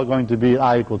function is all going to be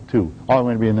I equal 2, all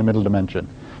going to be in the middle dimension,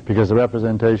 because the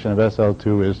representation of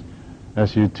SU2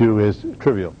 is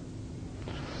trivial.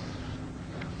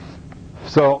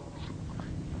 So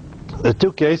the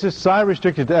two cases, psi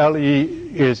restricted to LE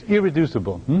is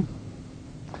irreducible.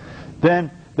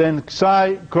 Then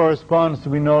psi corresponds,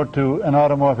 we know, to an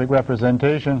automorphic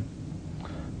representation,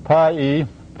 pi e.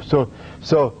 So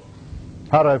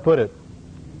how do I put it?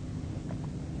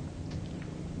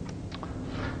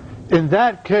 In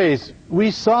that case,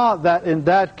 we saw that in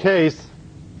that case,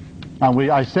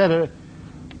 and I said it,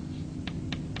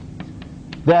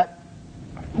 that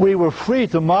we were free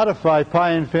to modify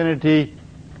pi infinity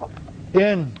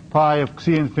in pi of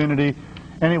C infinity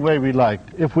any way we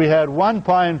liked. If we had one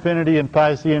pi infinity and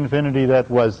pi C infinity that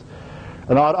was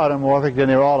an automorphic, then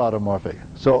they're all automorphic.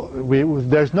 So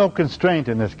there's no constraint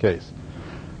in this case.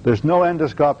 There's no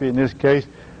endoscopy in this case.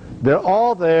 They're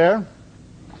all there.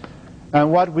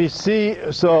 And what we see,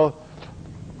 so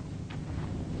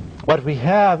what we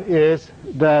have is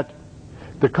that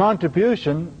the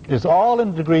contribution is all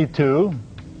in degree 2.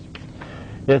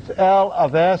 It's L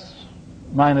of S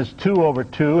minus 2 over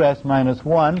 2, S minus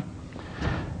 1.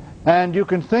 And you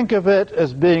can think of it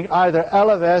as being either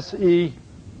L of S E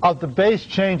of the base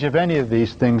change of any of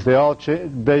these things. They all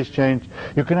base change.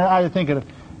 You can either think of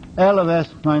L of S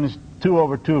minus 2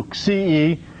 over 2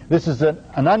 CE. This is an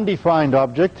undefined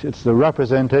object. It's the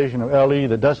representation of LE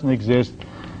that doesn't exist.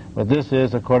 But this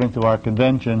is, according to our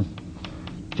convention,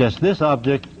 just this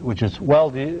object, which is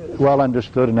well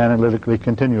understood and analytically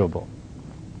continuable.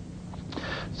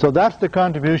 So that's the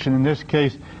contribution in this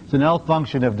case. It's an L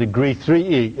function of degree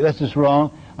 3e. This is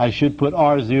wrong. I should put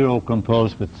R0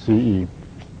 composed with CE.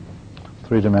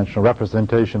 Three-dimensional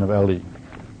representation of LE.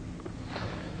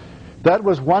 That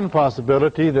was one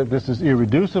possibility, that this is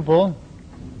irreducible.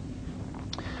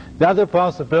 The other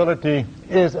possibility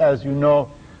is, as you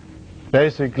know,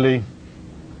 basically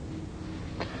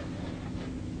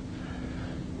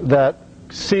that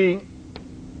C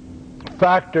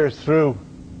factors through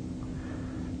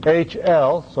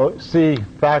HL, so C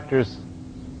factors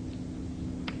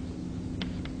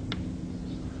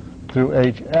through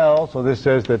HL, so this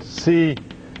says that C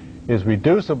is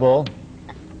reducible.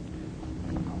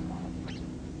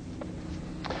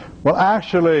 Well,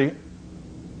 actually,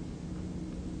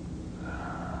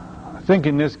 I think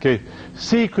in this case,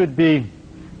 C could be,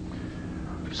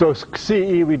 so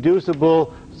CE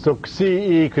reducible, so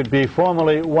CE could be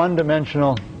formally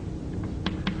one-dimensional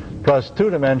plus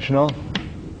two-dimensional.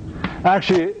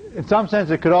 Actually, in some sense,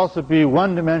 it could also be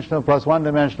one-dimensional plus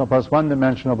one-dimensional plus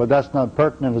one-dimensional, but that's not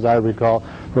pertinent, as I recall,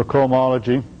 for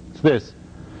cohomology. It's this.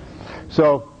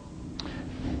 So,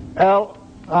 Li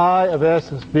of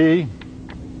S is B.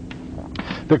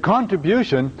 The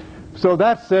contribution, so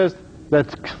that says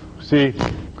that, see,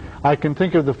 I can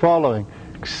think of the following.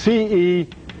 CE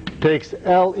takes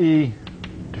LE,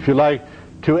 if you like,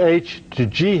 to H to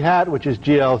G hat, which is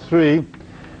GL3,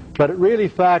 but it really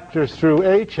factors through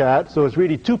H hat, so it's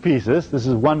really two pieces. This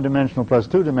is one-dimensional plus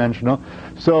two-dimensional.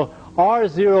 So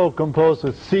R0 composed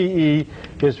with CE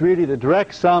is really the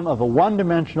direct sum of a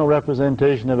one-dimensional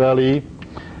representation of LE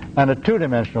and a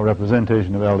two-dimensional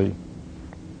representation of LE.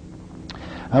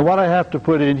 And what I have to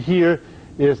put in here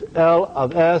is L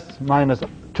of S minus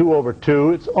 2 over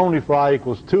 2. It's only for I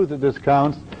equals 2 that this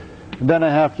counts. And then I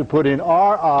have to put in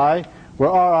Ri,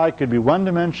 where Ri could be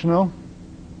one-dimensional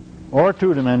or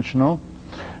two-dimensional.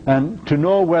 And to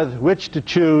know which to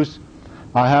choose,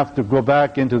 I have to go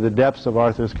back into the depths of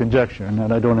Arthur's conjecture, and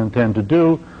that I don't intend to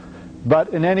do.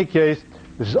 But in any case,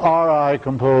 this is Ri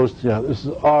composed, this is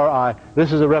Ri.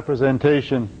 This is a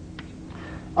representation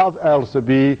of L sub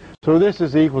E. So this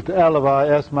is equal to L of I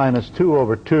S minus 2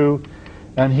 over 2.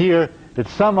 And here,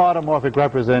 it's some automorphic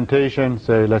representation,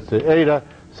 say, let's say eta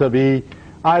sub E,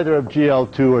 either of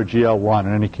GL2 or GL1.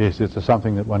 In any case, it's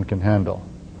something that one can handle.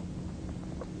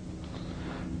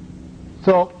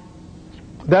 So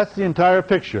that's the entire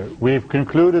picture. We've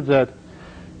concluded that,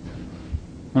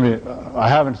 I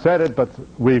haven't said it, but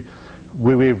we've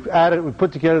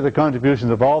put together the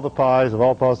contributions of all the pi's of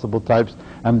all possible types,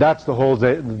 and that's the whole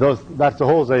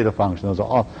zeta function.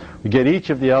 We get each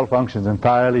of the L functions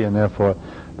entirely, and therefore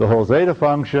the whole zeta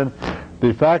function.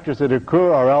 The factors that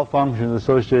occur are L functions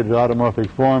associated with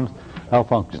automorphic forms, L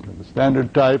functions of the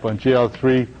standard type on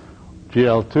GL3,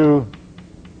 GL2,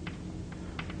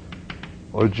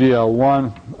 or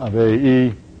GL1 of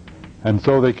AE, and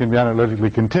so they can be analytically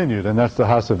continued, and that's the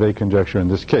Hasse-Weil conjecture in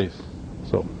this case.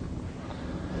 So,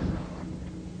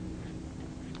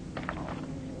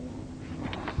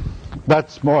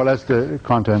 that's more or less the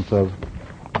contents of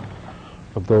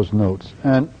those notes.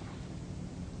 And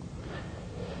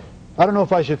I don't know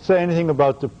if I should say anything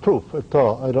about the proof at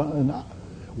all. I don't know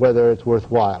whether it's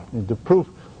worthwhile. The proof,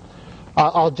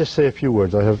 I'll just say a few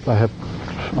words. I'll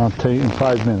tell you in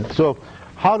 5 minutes. So,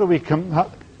 how do we come?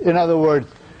 In other words,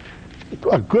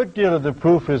 a good deal of the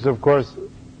proof is, of course,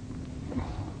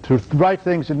 to write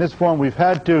things in this form. We've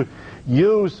had to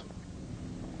use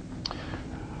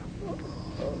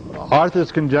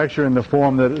Arthur's conjecture in the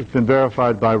form that has been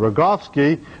verified by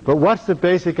Rogowski. But what's the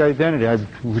basic identity?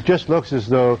 It just looks as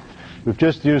though we've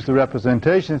just used the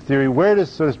representation theory. Where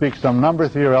does, so to speak, some number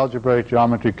theory or algebraic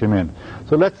geometry come in?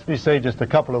 So let me say just a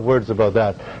couple of words about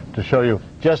that to show you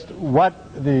just what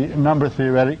the number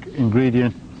theoretic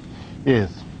ingredient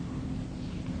is.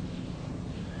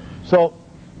 So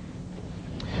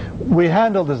we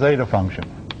handled the zeta function,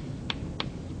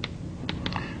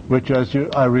 which, as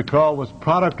I recall, was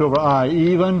product over I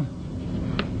even,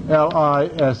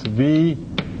 LISV,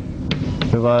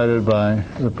 divided by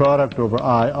the product over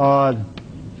I odd,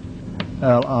 Li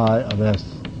of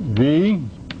SV.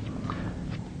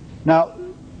 Now,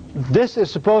 this is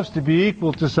supposed to be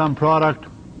equal to some product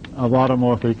of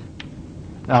automorphic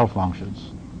L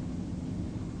functions,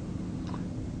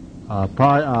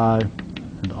 pi I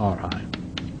and Ri.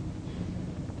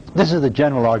 This is the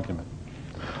general argument.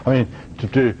 I mean,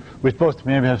 we're supposed to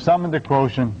maybe have some in the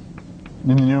quotient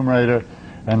in the numerator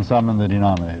and some in the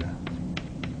denominator.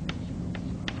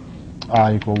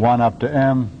 I equal 1 up to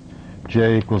m,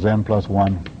 j equals m plus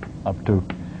 1 up to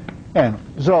n.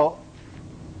 So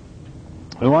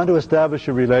we want to establish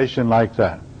a relation like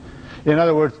that. In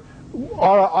other words,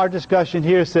 our discussion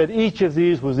here said each of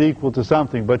these was equal to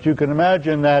something, but you can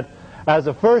imagine that as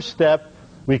a first step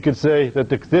we could say that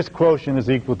this quotient is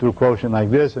equal to a quotient like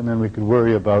this, and then we could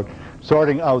worry about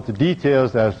sorting out the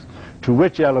details as to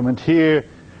which element here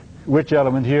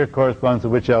corresponds to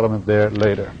which element there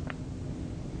later.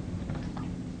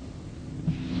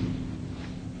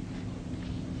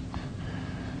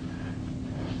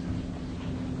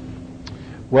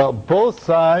 Well, both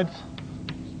sides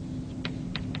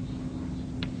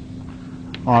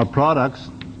are products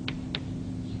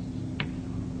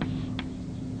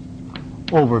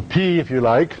over P, if you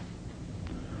like,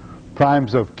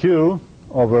 primes of Q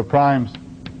over primes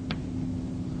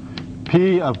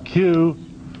P of Q,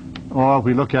 or if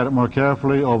we look at it more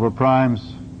carefully, over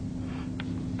primes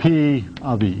P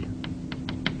of E.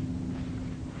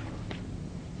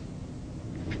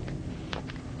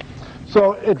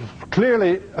 So it's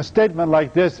clearly a statement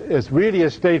like this is really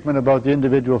a statement about the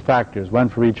individual factors, one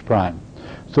for each prime.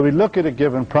 So we look at a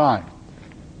given prime,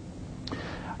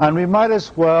 and we might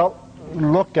as well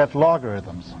look at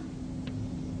logarithms.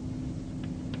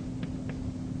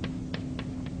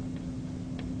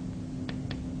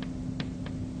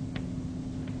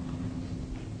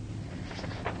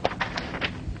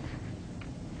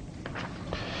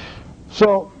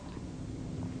 So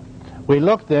we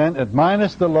look then at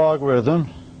minus the logarithm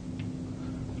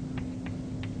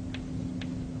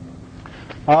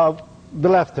of the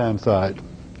left-hand side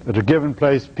at a given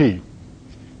place P.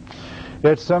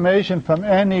 Its summation from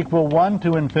n equal 1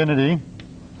 to infinity,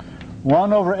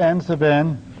 1 over n sub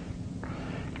n,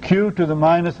 q to the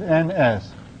minus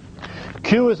ns.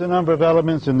 Q is the number of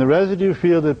elements in the residue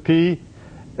field at P.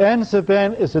 N sub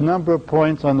n is the number of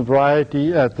points on the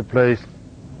variety at the place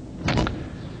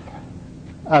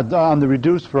on the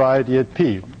reduced variety at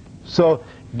P. So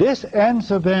this n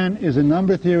sub n is a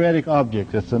number theoretic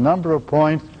object. It's the number of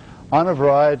points on a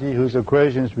variety whose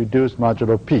equation is reduced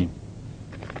modulo P.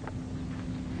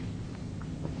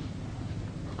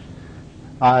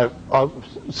 I've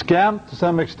scammed to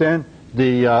some extent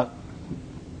the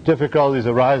difficulties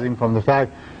arising from the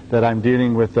fact that I'm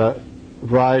dealing with a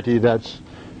variety that's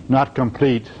not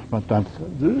complete, but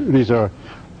these are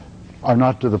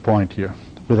not to the point here.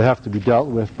 They have to be dealt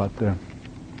with, but they're...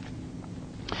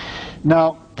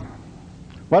 Now,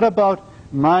 what about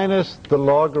minus the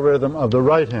logarithm of the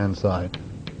right-hand side?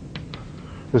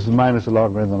 This is minus the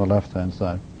logarithm of the left-hand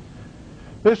side.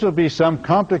 This will be some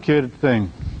complicated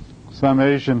thing.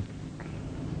 Summation.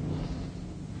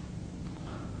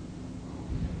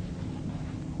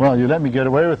 Well, you let me get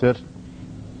away with it.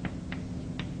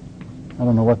 I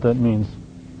don't know what that means.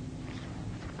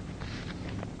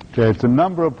 Okay, it's the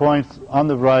number of points on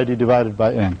the variety divided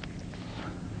by n.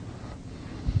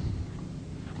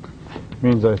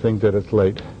 Means I think that it's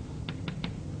late.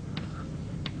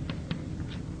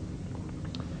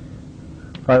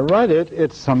 If I write it,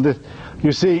 it's some this.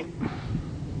 You see,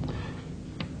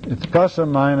 it's plus or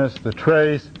minus the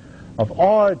trace of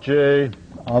Rj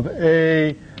of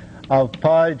A of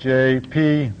pi j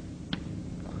P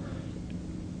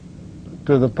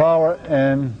to the power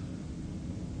n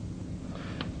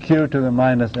q to the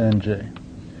minus nj.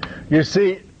 You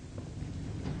see,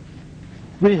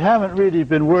 we haven't really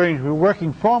been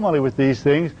working formally with these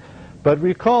things, but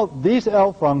recall these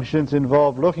L functions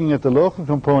involve looking at the local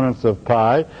components of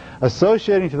pi,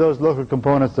 associating to those local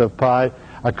components of pi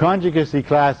a conjugacy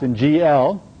class in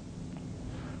GL,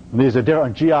 these are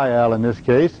different, GIL in this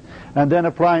case, and then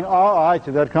applying RI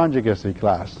to that conjugacy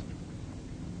class.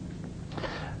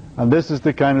 And this is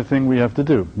the kind of thing we have to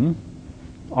do.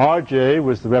 Rj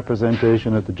was the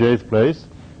representation at the jth place.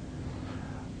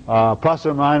 Plus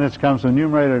or minus comes from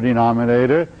numerator and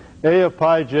denominator. A of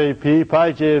pi j p of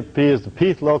p is the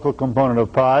pth local component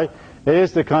of pi. A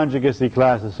is the conjugacy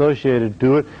class associated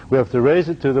to it. We have to raise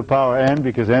it to the power n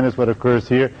because n is what occurs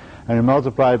here, and we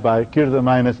multiply by q to the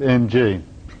minus nj.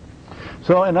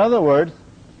 So in other words,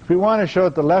 if we want to show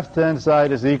that the left-hand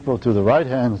side is equal to the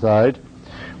right-hand side,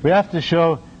 we have to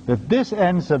show that this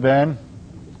n sub n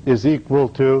is equal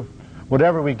to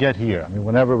whatever we get here. I mean,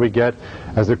 whatever we get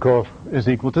as a is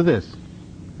equal to this.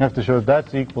 We have to show that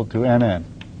that's equal to nn.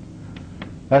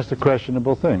 That's the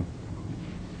questionable thing.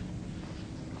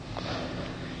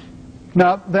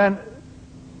 Now, then,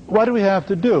 what do we have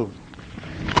to do?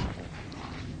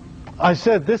 I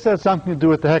said this had something to do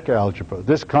with the Hecke algebra.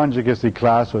 This conjugacy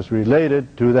class was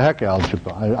related to the Hecke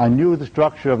algebra. I knew the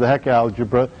structure of the Hecke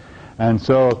algebra, and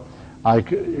so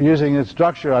using its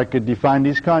structure, I could define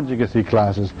these conjugacy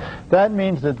classes. That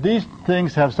means that these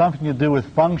things have something to do with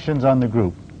functions on the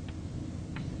group.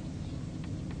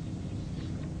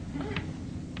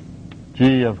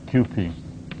 G of QP,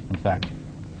 in fact.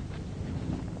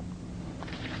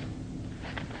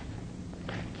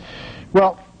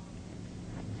 Well,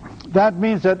 that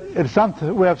means that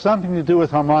we have something to do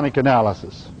with harmonic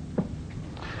analysis.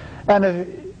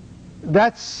 And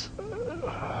this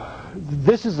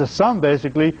is the sum,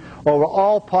 basically, over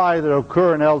all pi that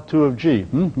occur in L2 of G,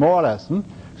 more or less.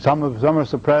 Some are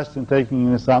suppressed in taking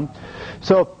in the sum.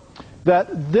 So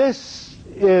that this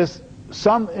is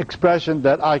some expression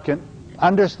that I can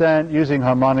understand using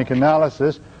harmonic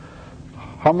analysis.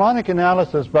 Harmonic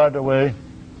analysis, by the way,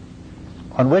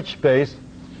 on which space?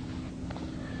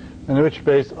 In which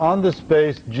space? On the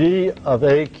space G of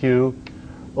AQ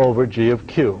over G of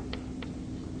Q.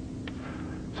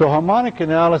 So harmonic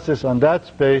analysis on that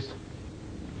space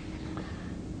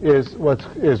is what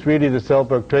is really the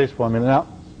Selberg trace formula. Now,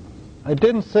 I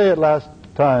didn't say it last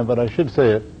time, but I should say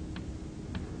it.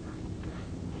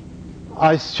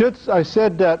 I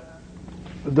said that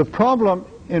the problem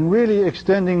in really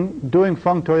doing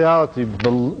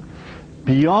functoriality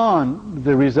beyond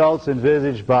the results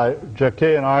envisaged by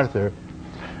Jacquet and Arthur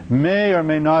may or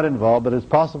may not involve, but it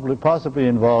possibly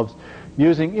involves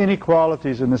using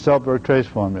inequalities in the Selberg trace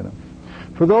formula.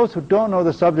 For those who don't know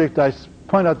the subject, I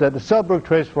point out that the Selberg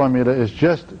trace formula is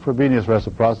just Frobenius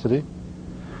reciprocity.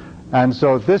 And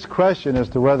so this question as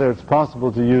to whether it's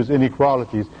possible to use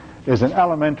inequalities is an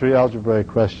elementary algebraic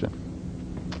question.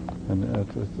 And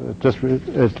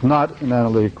it's not an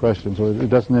analytic question, so it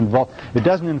doesn't involve,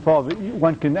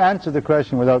 one can answer the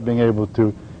question without being able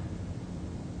to,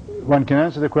 one can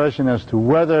answer the question as to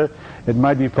whether it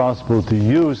might be possible to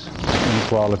use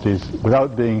inequalities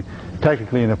without being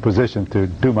technically in a position to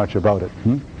do much about it.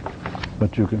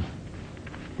 But you can,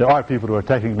 there are people who are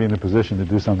technically in a position to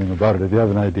do something about it if you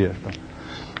have an idea.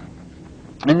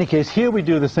 In any case, here we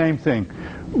do the same thing.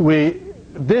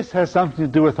 This has something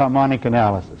to do with harmonic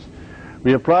analysis.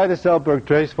 We apply the Selberg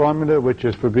trace formula, which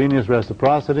is Frobenius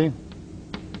reciprocity.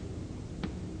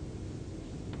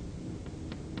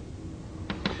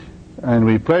 And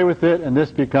we play with it, and this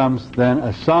becomes then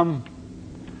a sum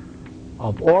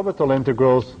of orbital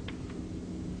integrals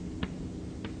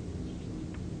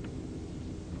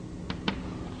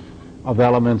of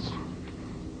elements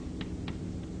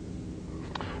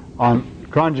on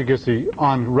conjugacy,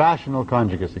 on rational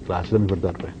conjugacy classes. Let me put it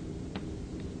that way.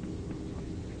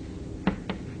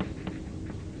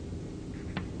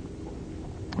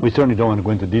 We certainly don't want to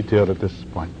go into detail at this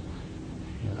point.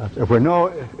 If we're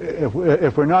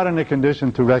not in a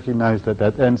condition to recognize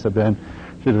that n sub n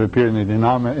should have appeared in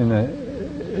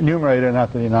the numerator and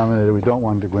not the denominator, we don't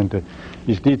want to go into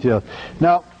these details.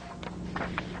 Now,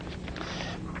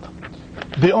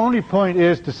 the only point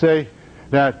is to say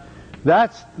that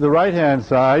that's the right-hand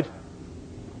side,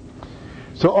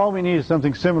 so all we need is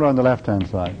something similar on the left-hand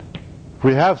side. If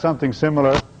we have something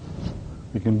similar,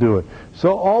 we can do it.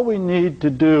 So all we need to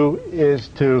do is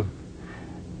to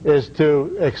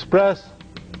express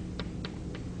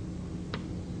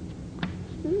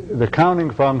the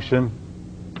counting function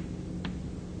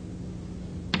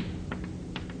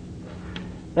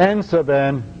n sub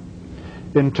n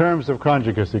in terms of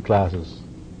conjugacy classes.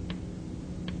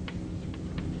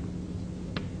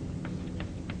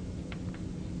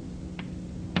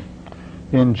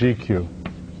 In GQ.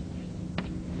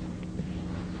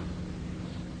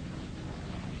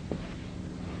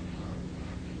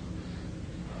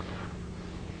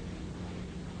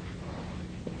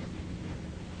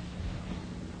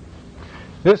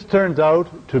 This turns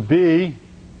out to be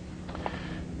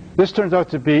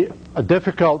a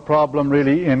difficult problem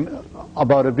really in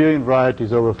about abelian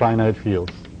varieties over finite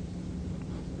fields.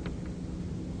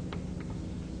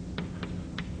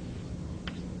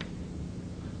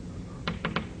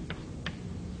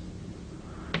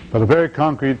 But a very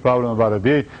concrete problem about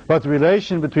abelian, but the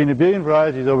relation between abelian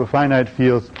varieties over finite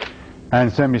fields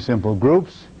and semi-simple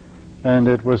groups, and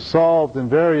it was solved in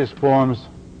various forms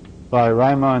by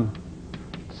Riemann,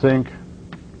 Zink,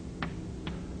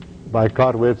 by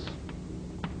Kottwitz,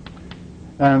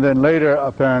 and then later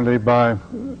apparently by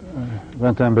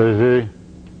Ventin-Berger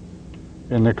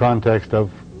in the context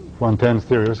of Fontaine's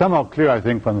theory. It was somehow clear, I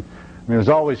think, it was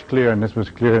always clear, and this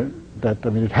was clear, that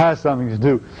it has something to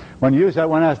do. When you use that,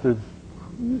 one has to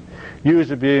use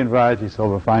abelian varieties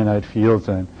over finite fields,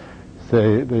 and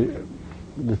say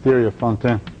the theory of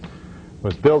Fontaine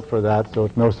was built for that, so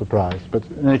it's no surprise. But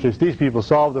in any case, these people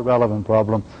solved the relevant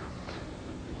problem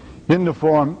in the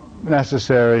form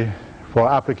necessary for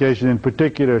application in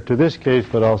particular to this case,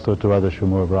 but also to other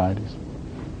Shumur varieties.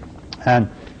 And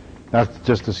that's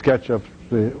just a sketch of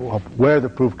where the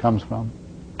proof comes from.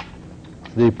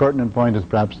 The pertinent point is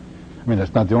perhaps,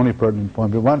 that's not the only pertinent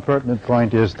point, but one pertinent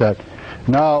point is that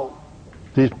now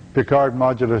these Picard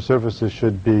modular surfaces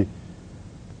should be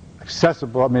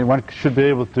accessible. One should be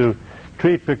able to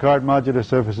treat Picard modular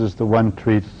surfaces the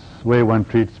way one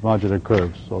treats modular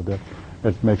curves, so that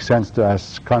it makes sense to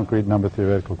ask concrete number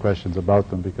theoretical questions about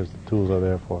them because the tools are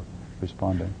there for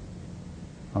responding.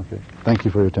 Okay, thank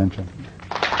you for your attention.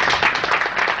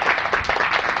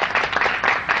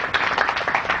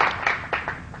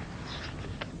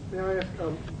 May I ask,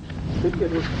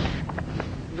 it was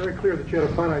very clear that you had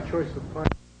a finite choice of finite.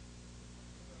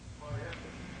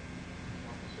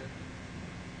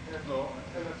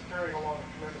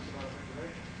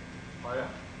 phi f.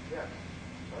 Yes.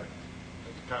 Right?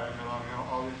 It's carrying along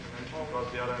all the information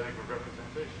about the analytic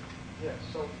representation. Yes.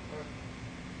 So,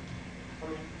 I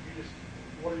mean,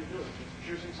 what are you doing? Just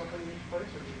choosing something in each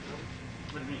place, or do you?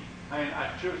 What do you mean?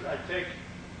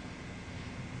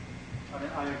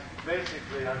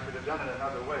 Basically, I could have done it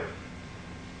another way.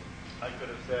 I could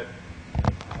have said,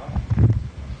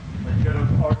 I could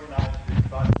have organized these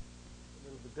thoughts a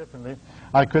little bit differently.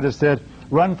 I could have said,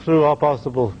 run through all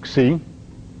possible xi,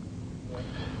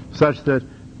 such that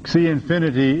xi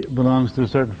infinity belongs to a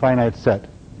certain finite set.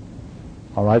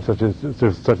 All right, such as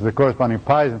the corresponding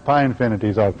pi's and pi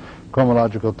infinities are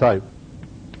cohomological type.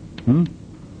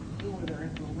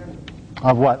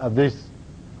 Of what? Of these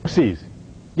x's?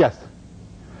 Yes.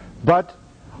 But,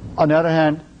 on the other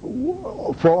hand,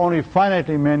 for only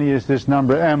finitely many is this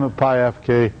number m of pi f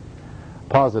k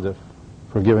positive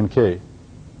for a given k.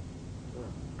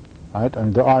 Right?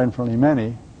 And there are infinitely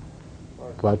many,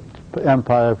 but m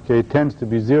pi f k tends to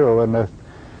be 0 unless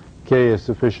k is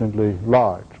sufficiently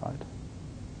large. Right?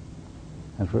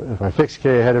 And if I fix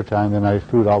k ahead of time, then I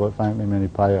exclude all but finitely many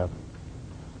pi f.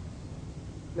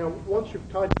 Now, once you've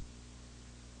tied,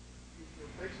 you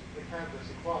basically have this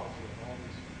equality of all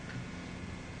these.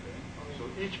 So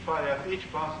each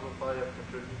possible pi f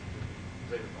contributes to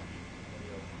the zeta function.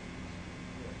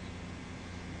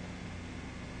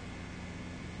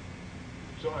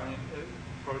 So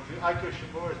for the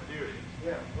Aiko-Shimura theory,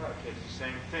 it's the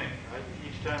same thing. Right?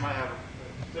 Each time I have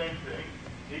the same thing.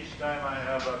 Each time I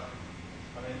have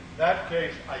in that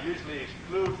case, I usually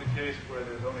exclude the case where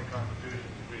there's only contribution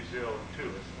degree 0 and 2.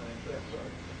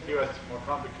 Here it's more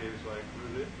complicated, so I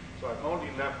exclude it. So I'm only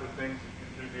left with things that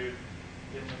contribute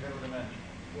in the middle dimension.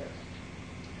 Yes.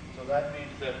 So that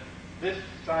means that this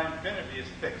sign infinity is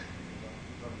fixed.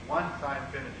 There's one sign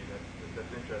infinity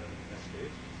that's interesting in this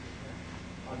case.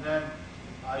 And then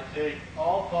I take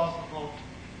all possible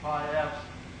pi f's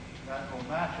that will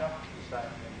match up to the sign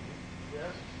infinity.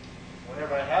 Yes.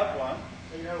 Whenever I have one.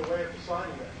 So you have a way of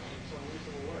deciding that in some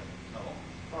reasonable way. No.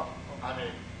 Oh. I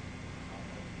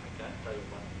can't tell you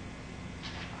what.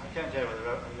 I can't tell you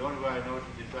the only way I know to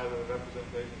decide whether the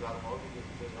representation is automorphic is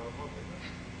if it's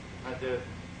automorphic.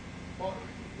 Well,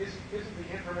 isn't the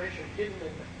information hidden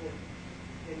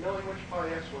in knowing which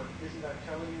pi f's work? Isn't that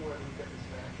telling you whether you get this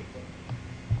match of the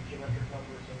geometric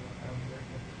numbers and algebraic?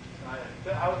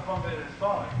 I would formulate it as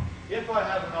following. If I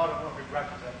have an automorphic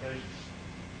representation,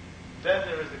 then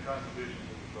there is a contribution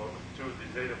to the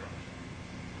zeta function.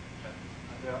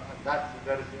 And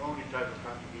that is the only type of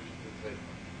contribution to the zeta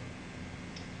function.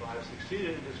 So I've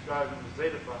succeeded in describing the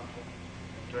zeta function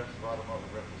in terms of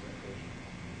automorphic representation.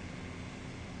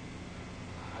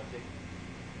 I think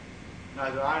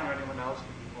neither I nor anyone else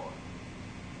can do more.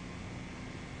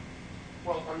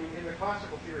 Well, in the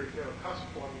classical theory, if you have a cusp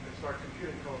one, you can start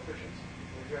computing coefficients.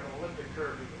 And if you have an elliptic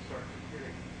curve, you can start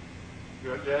computing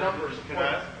numbers.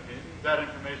 That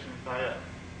information is pi f.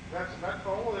 That's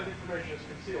all that information is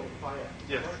concealed in pi f.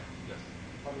 Yes. Right? Yes.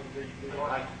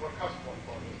 What cusp one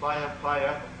part is. If I have pi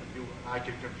f, I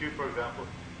can compute, for example,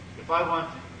 if I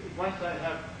want, once I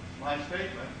have my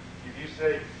statement, if you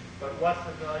say, but what's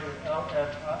the value of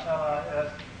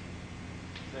LIS,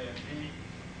 say in P,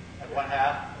 at 1/2,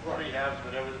 3/2,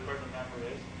 whatever the pertinent number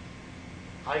is,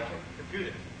 I can compute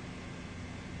it.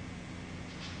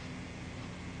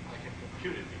 I can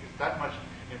compute it because that much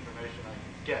information I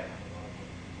can get.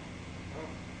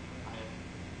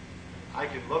 I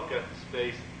can look at the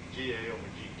space GA over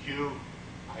GQ.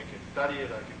 I can study it.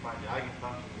 I can find the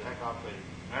eigenfunctions of the Heck operator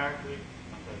numerically.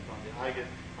 Once I find the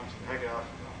eigenfunctions of the Heck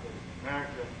operator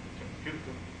numerically, I can compute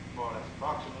them more or less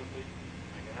approximately.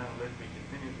 I can analytically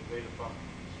continue the zeta function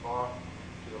as far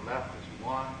to the left as you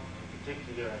want. In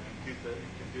particular, I can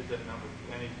compute that number to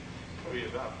any degree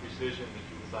of precision that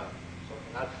you would like. So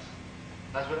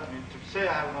that's what I mean. To say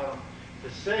I have an to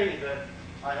say that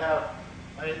I have,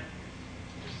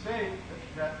 to say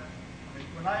that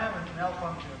when I have an L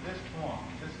function of this form,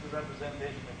 this is the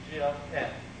representation of G of n,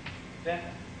 then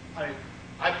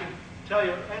I can tell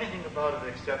you anything about it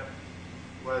except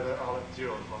whether all at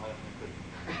 0 is one and good.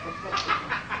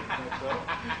 So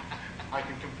I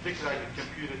can compute it to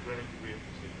any degree of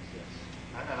precision. Yes.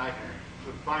 And I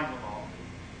could find them all.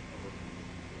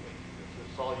 It's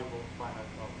a soluble finite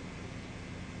problem.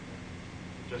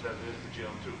 Just as it is the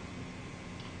GL2.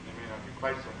 They may not be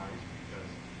quite so nice because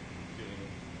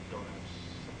don't have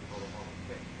something called a model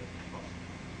thing.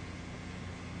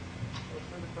 What's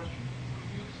the question?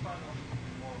 Could you expand on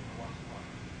more of the one part?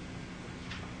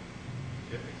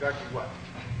 Yeah, exactly what?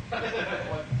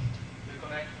 What the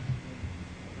connection between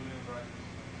Julian brackets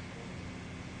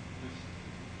and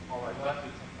All right.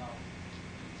 brackets and now.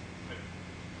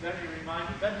 Let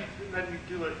me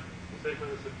do it, say, for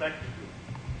the symplectic group.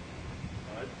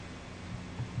 All right?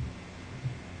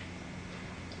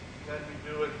 Let me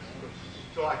do it,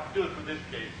 so I can do it for this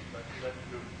case, but let me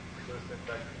do it for the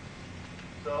symplectic.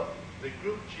 So the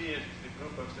group G is the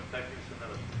group of symplectic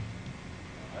similitudes.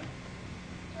 All right?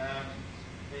 And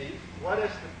what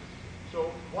is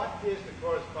the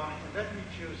corresponding, and let me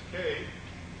choose K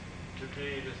to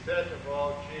be the set of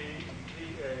all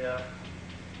GAF,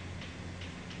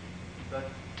 that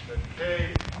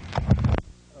K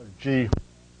G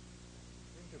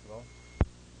integral.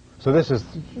 So this is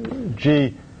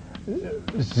G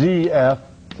ZF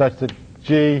such that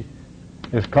G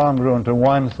is congruent to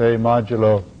 1, say,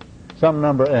 modulo some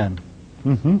number n.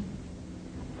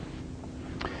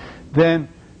 Then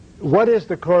what is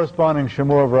the corresponding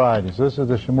Chamour variety? So this is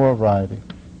the Chamour variety.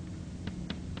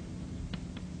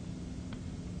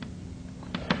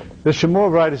 The Chamour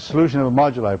variety is a solution of a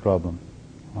moduli problem.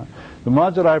 The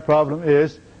moduli problem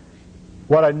is,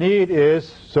 what I need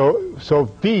is, so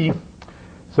V,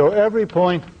 so every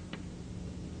point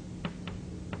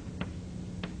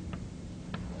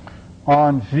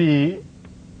on V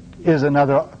is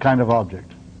another kind of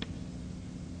object.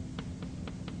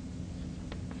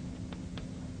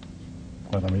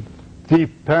 What I mean, V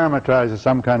parametrizes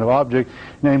some kind of object,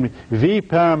 namely V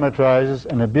parametrizes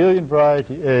an abelian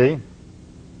variety A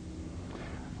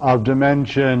of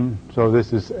dimension, so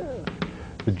this is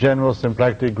the general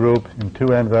symplectic group in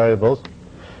 2n variables.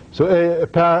 So A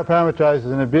parameterizes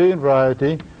an abelian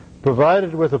variety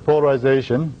provided with a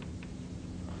polarization,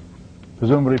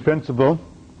 presumably principal,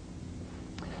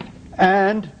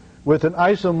 and with an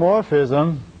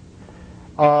isomorphism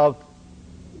of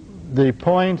the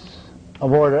points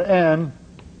of order n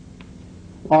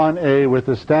on A with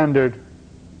the standard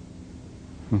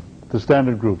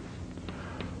group.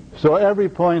 So every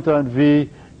point on V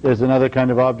is another kind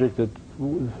of object that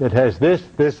it has this,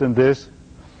 this, and this.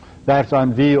 That's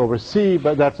on V over C,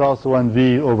 but that's also on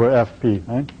V over FP.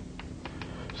 Right?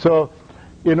 So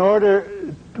in order,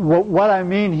 what I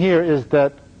mean here is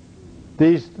that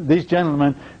these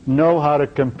gentlemen know how to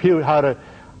compute, how to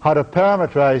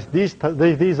parameterize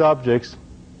these objects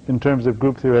in terms of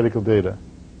group theoretical data.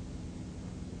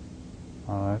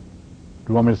 All right. Do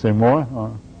you want me to say more?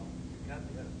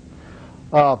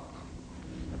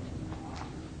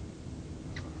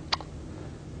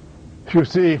 If you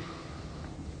see,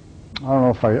 I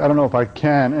don't know if I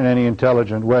can in any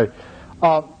intelligent way.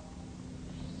 Let's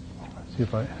see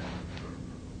if I.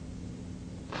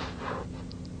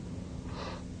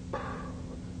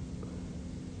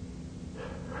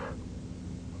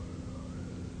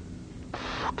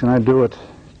 Can I do it?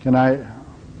 Can I?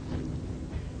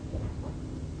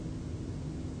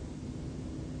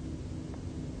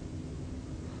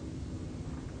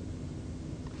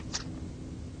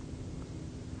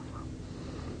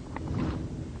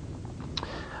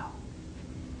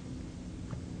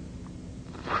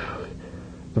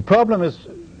 The problem is,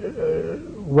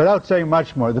 without saying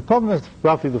much more, the problem is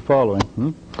roughly the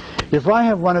following. If I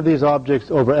have one of these objects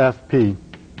over Fp,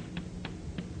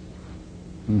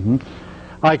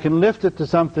 I can lift it to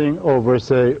something over,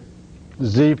 say,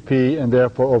 Zp and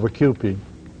therefore over Qp.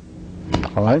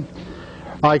 All right?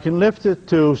 I can lift it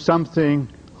to something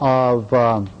of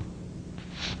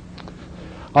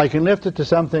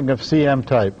Cm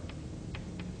type.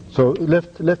 So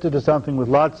lift it to something with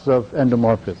lots of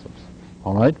endomorphisms.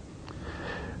 All right?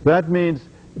 That means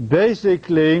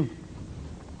basically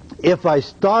if I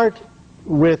start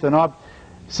with an object,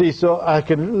 see, so I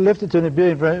can lift it to an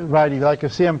abelian variety like a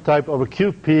Cm type over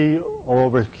Qp or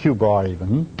over Q bar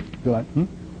even.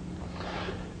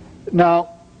 Now,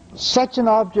 such an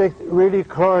object really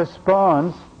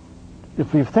corresponds,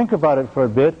 if you think about it for a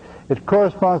bit, it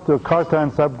corresponds to a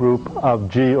Cartan subgroup of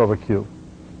G over Q.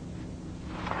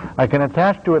 I can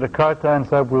attach to it a Cartan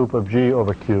subgroup of G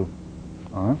over Q.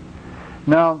 All right?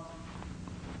 Now,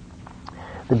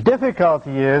 the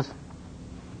difficulty is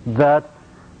that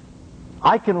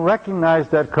I can recognize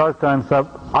that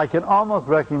I can almost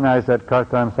recognize that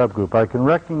Cartan subgroup. I can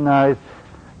recognize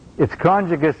its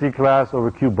conjugacy class over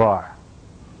Q bar.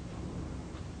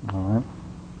 All right?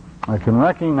 I can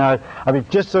recognize, I mean,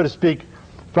 just so to speak,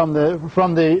 from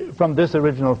this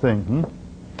original thing.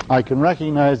 I can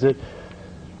recognize it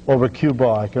over Q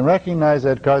bar. I can recognize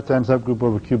that Cartan subgroup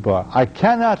over Q bar. I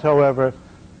cannot, however,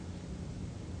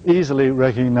 easily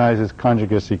recognize its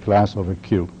conjugacy class over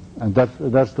Q. And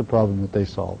that's the problem that they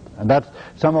solved. And that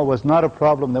somehow was not a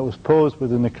problem that was posed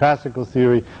within the classical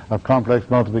theory of complex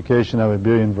multiplication of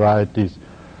abelian varieties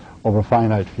over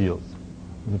finite fields.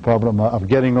 The problem of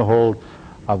getting a hold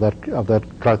of that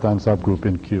Cartan subgroup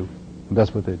in Q. And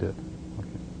that's what they did. Okay.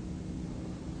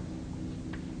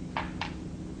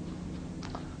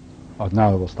 Oh,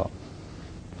 now I will stop.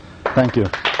 Thank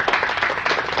you.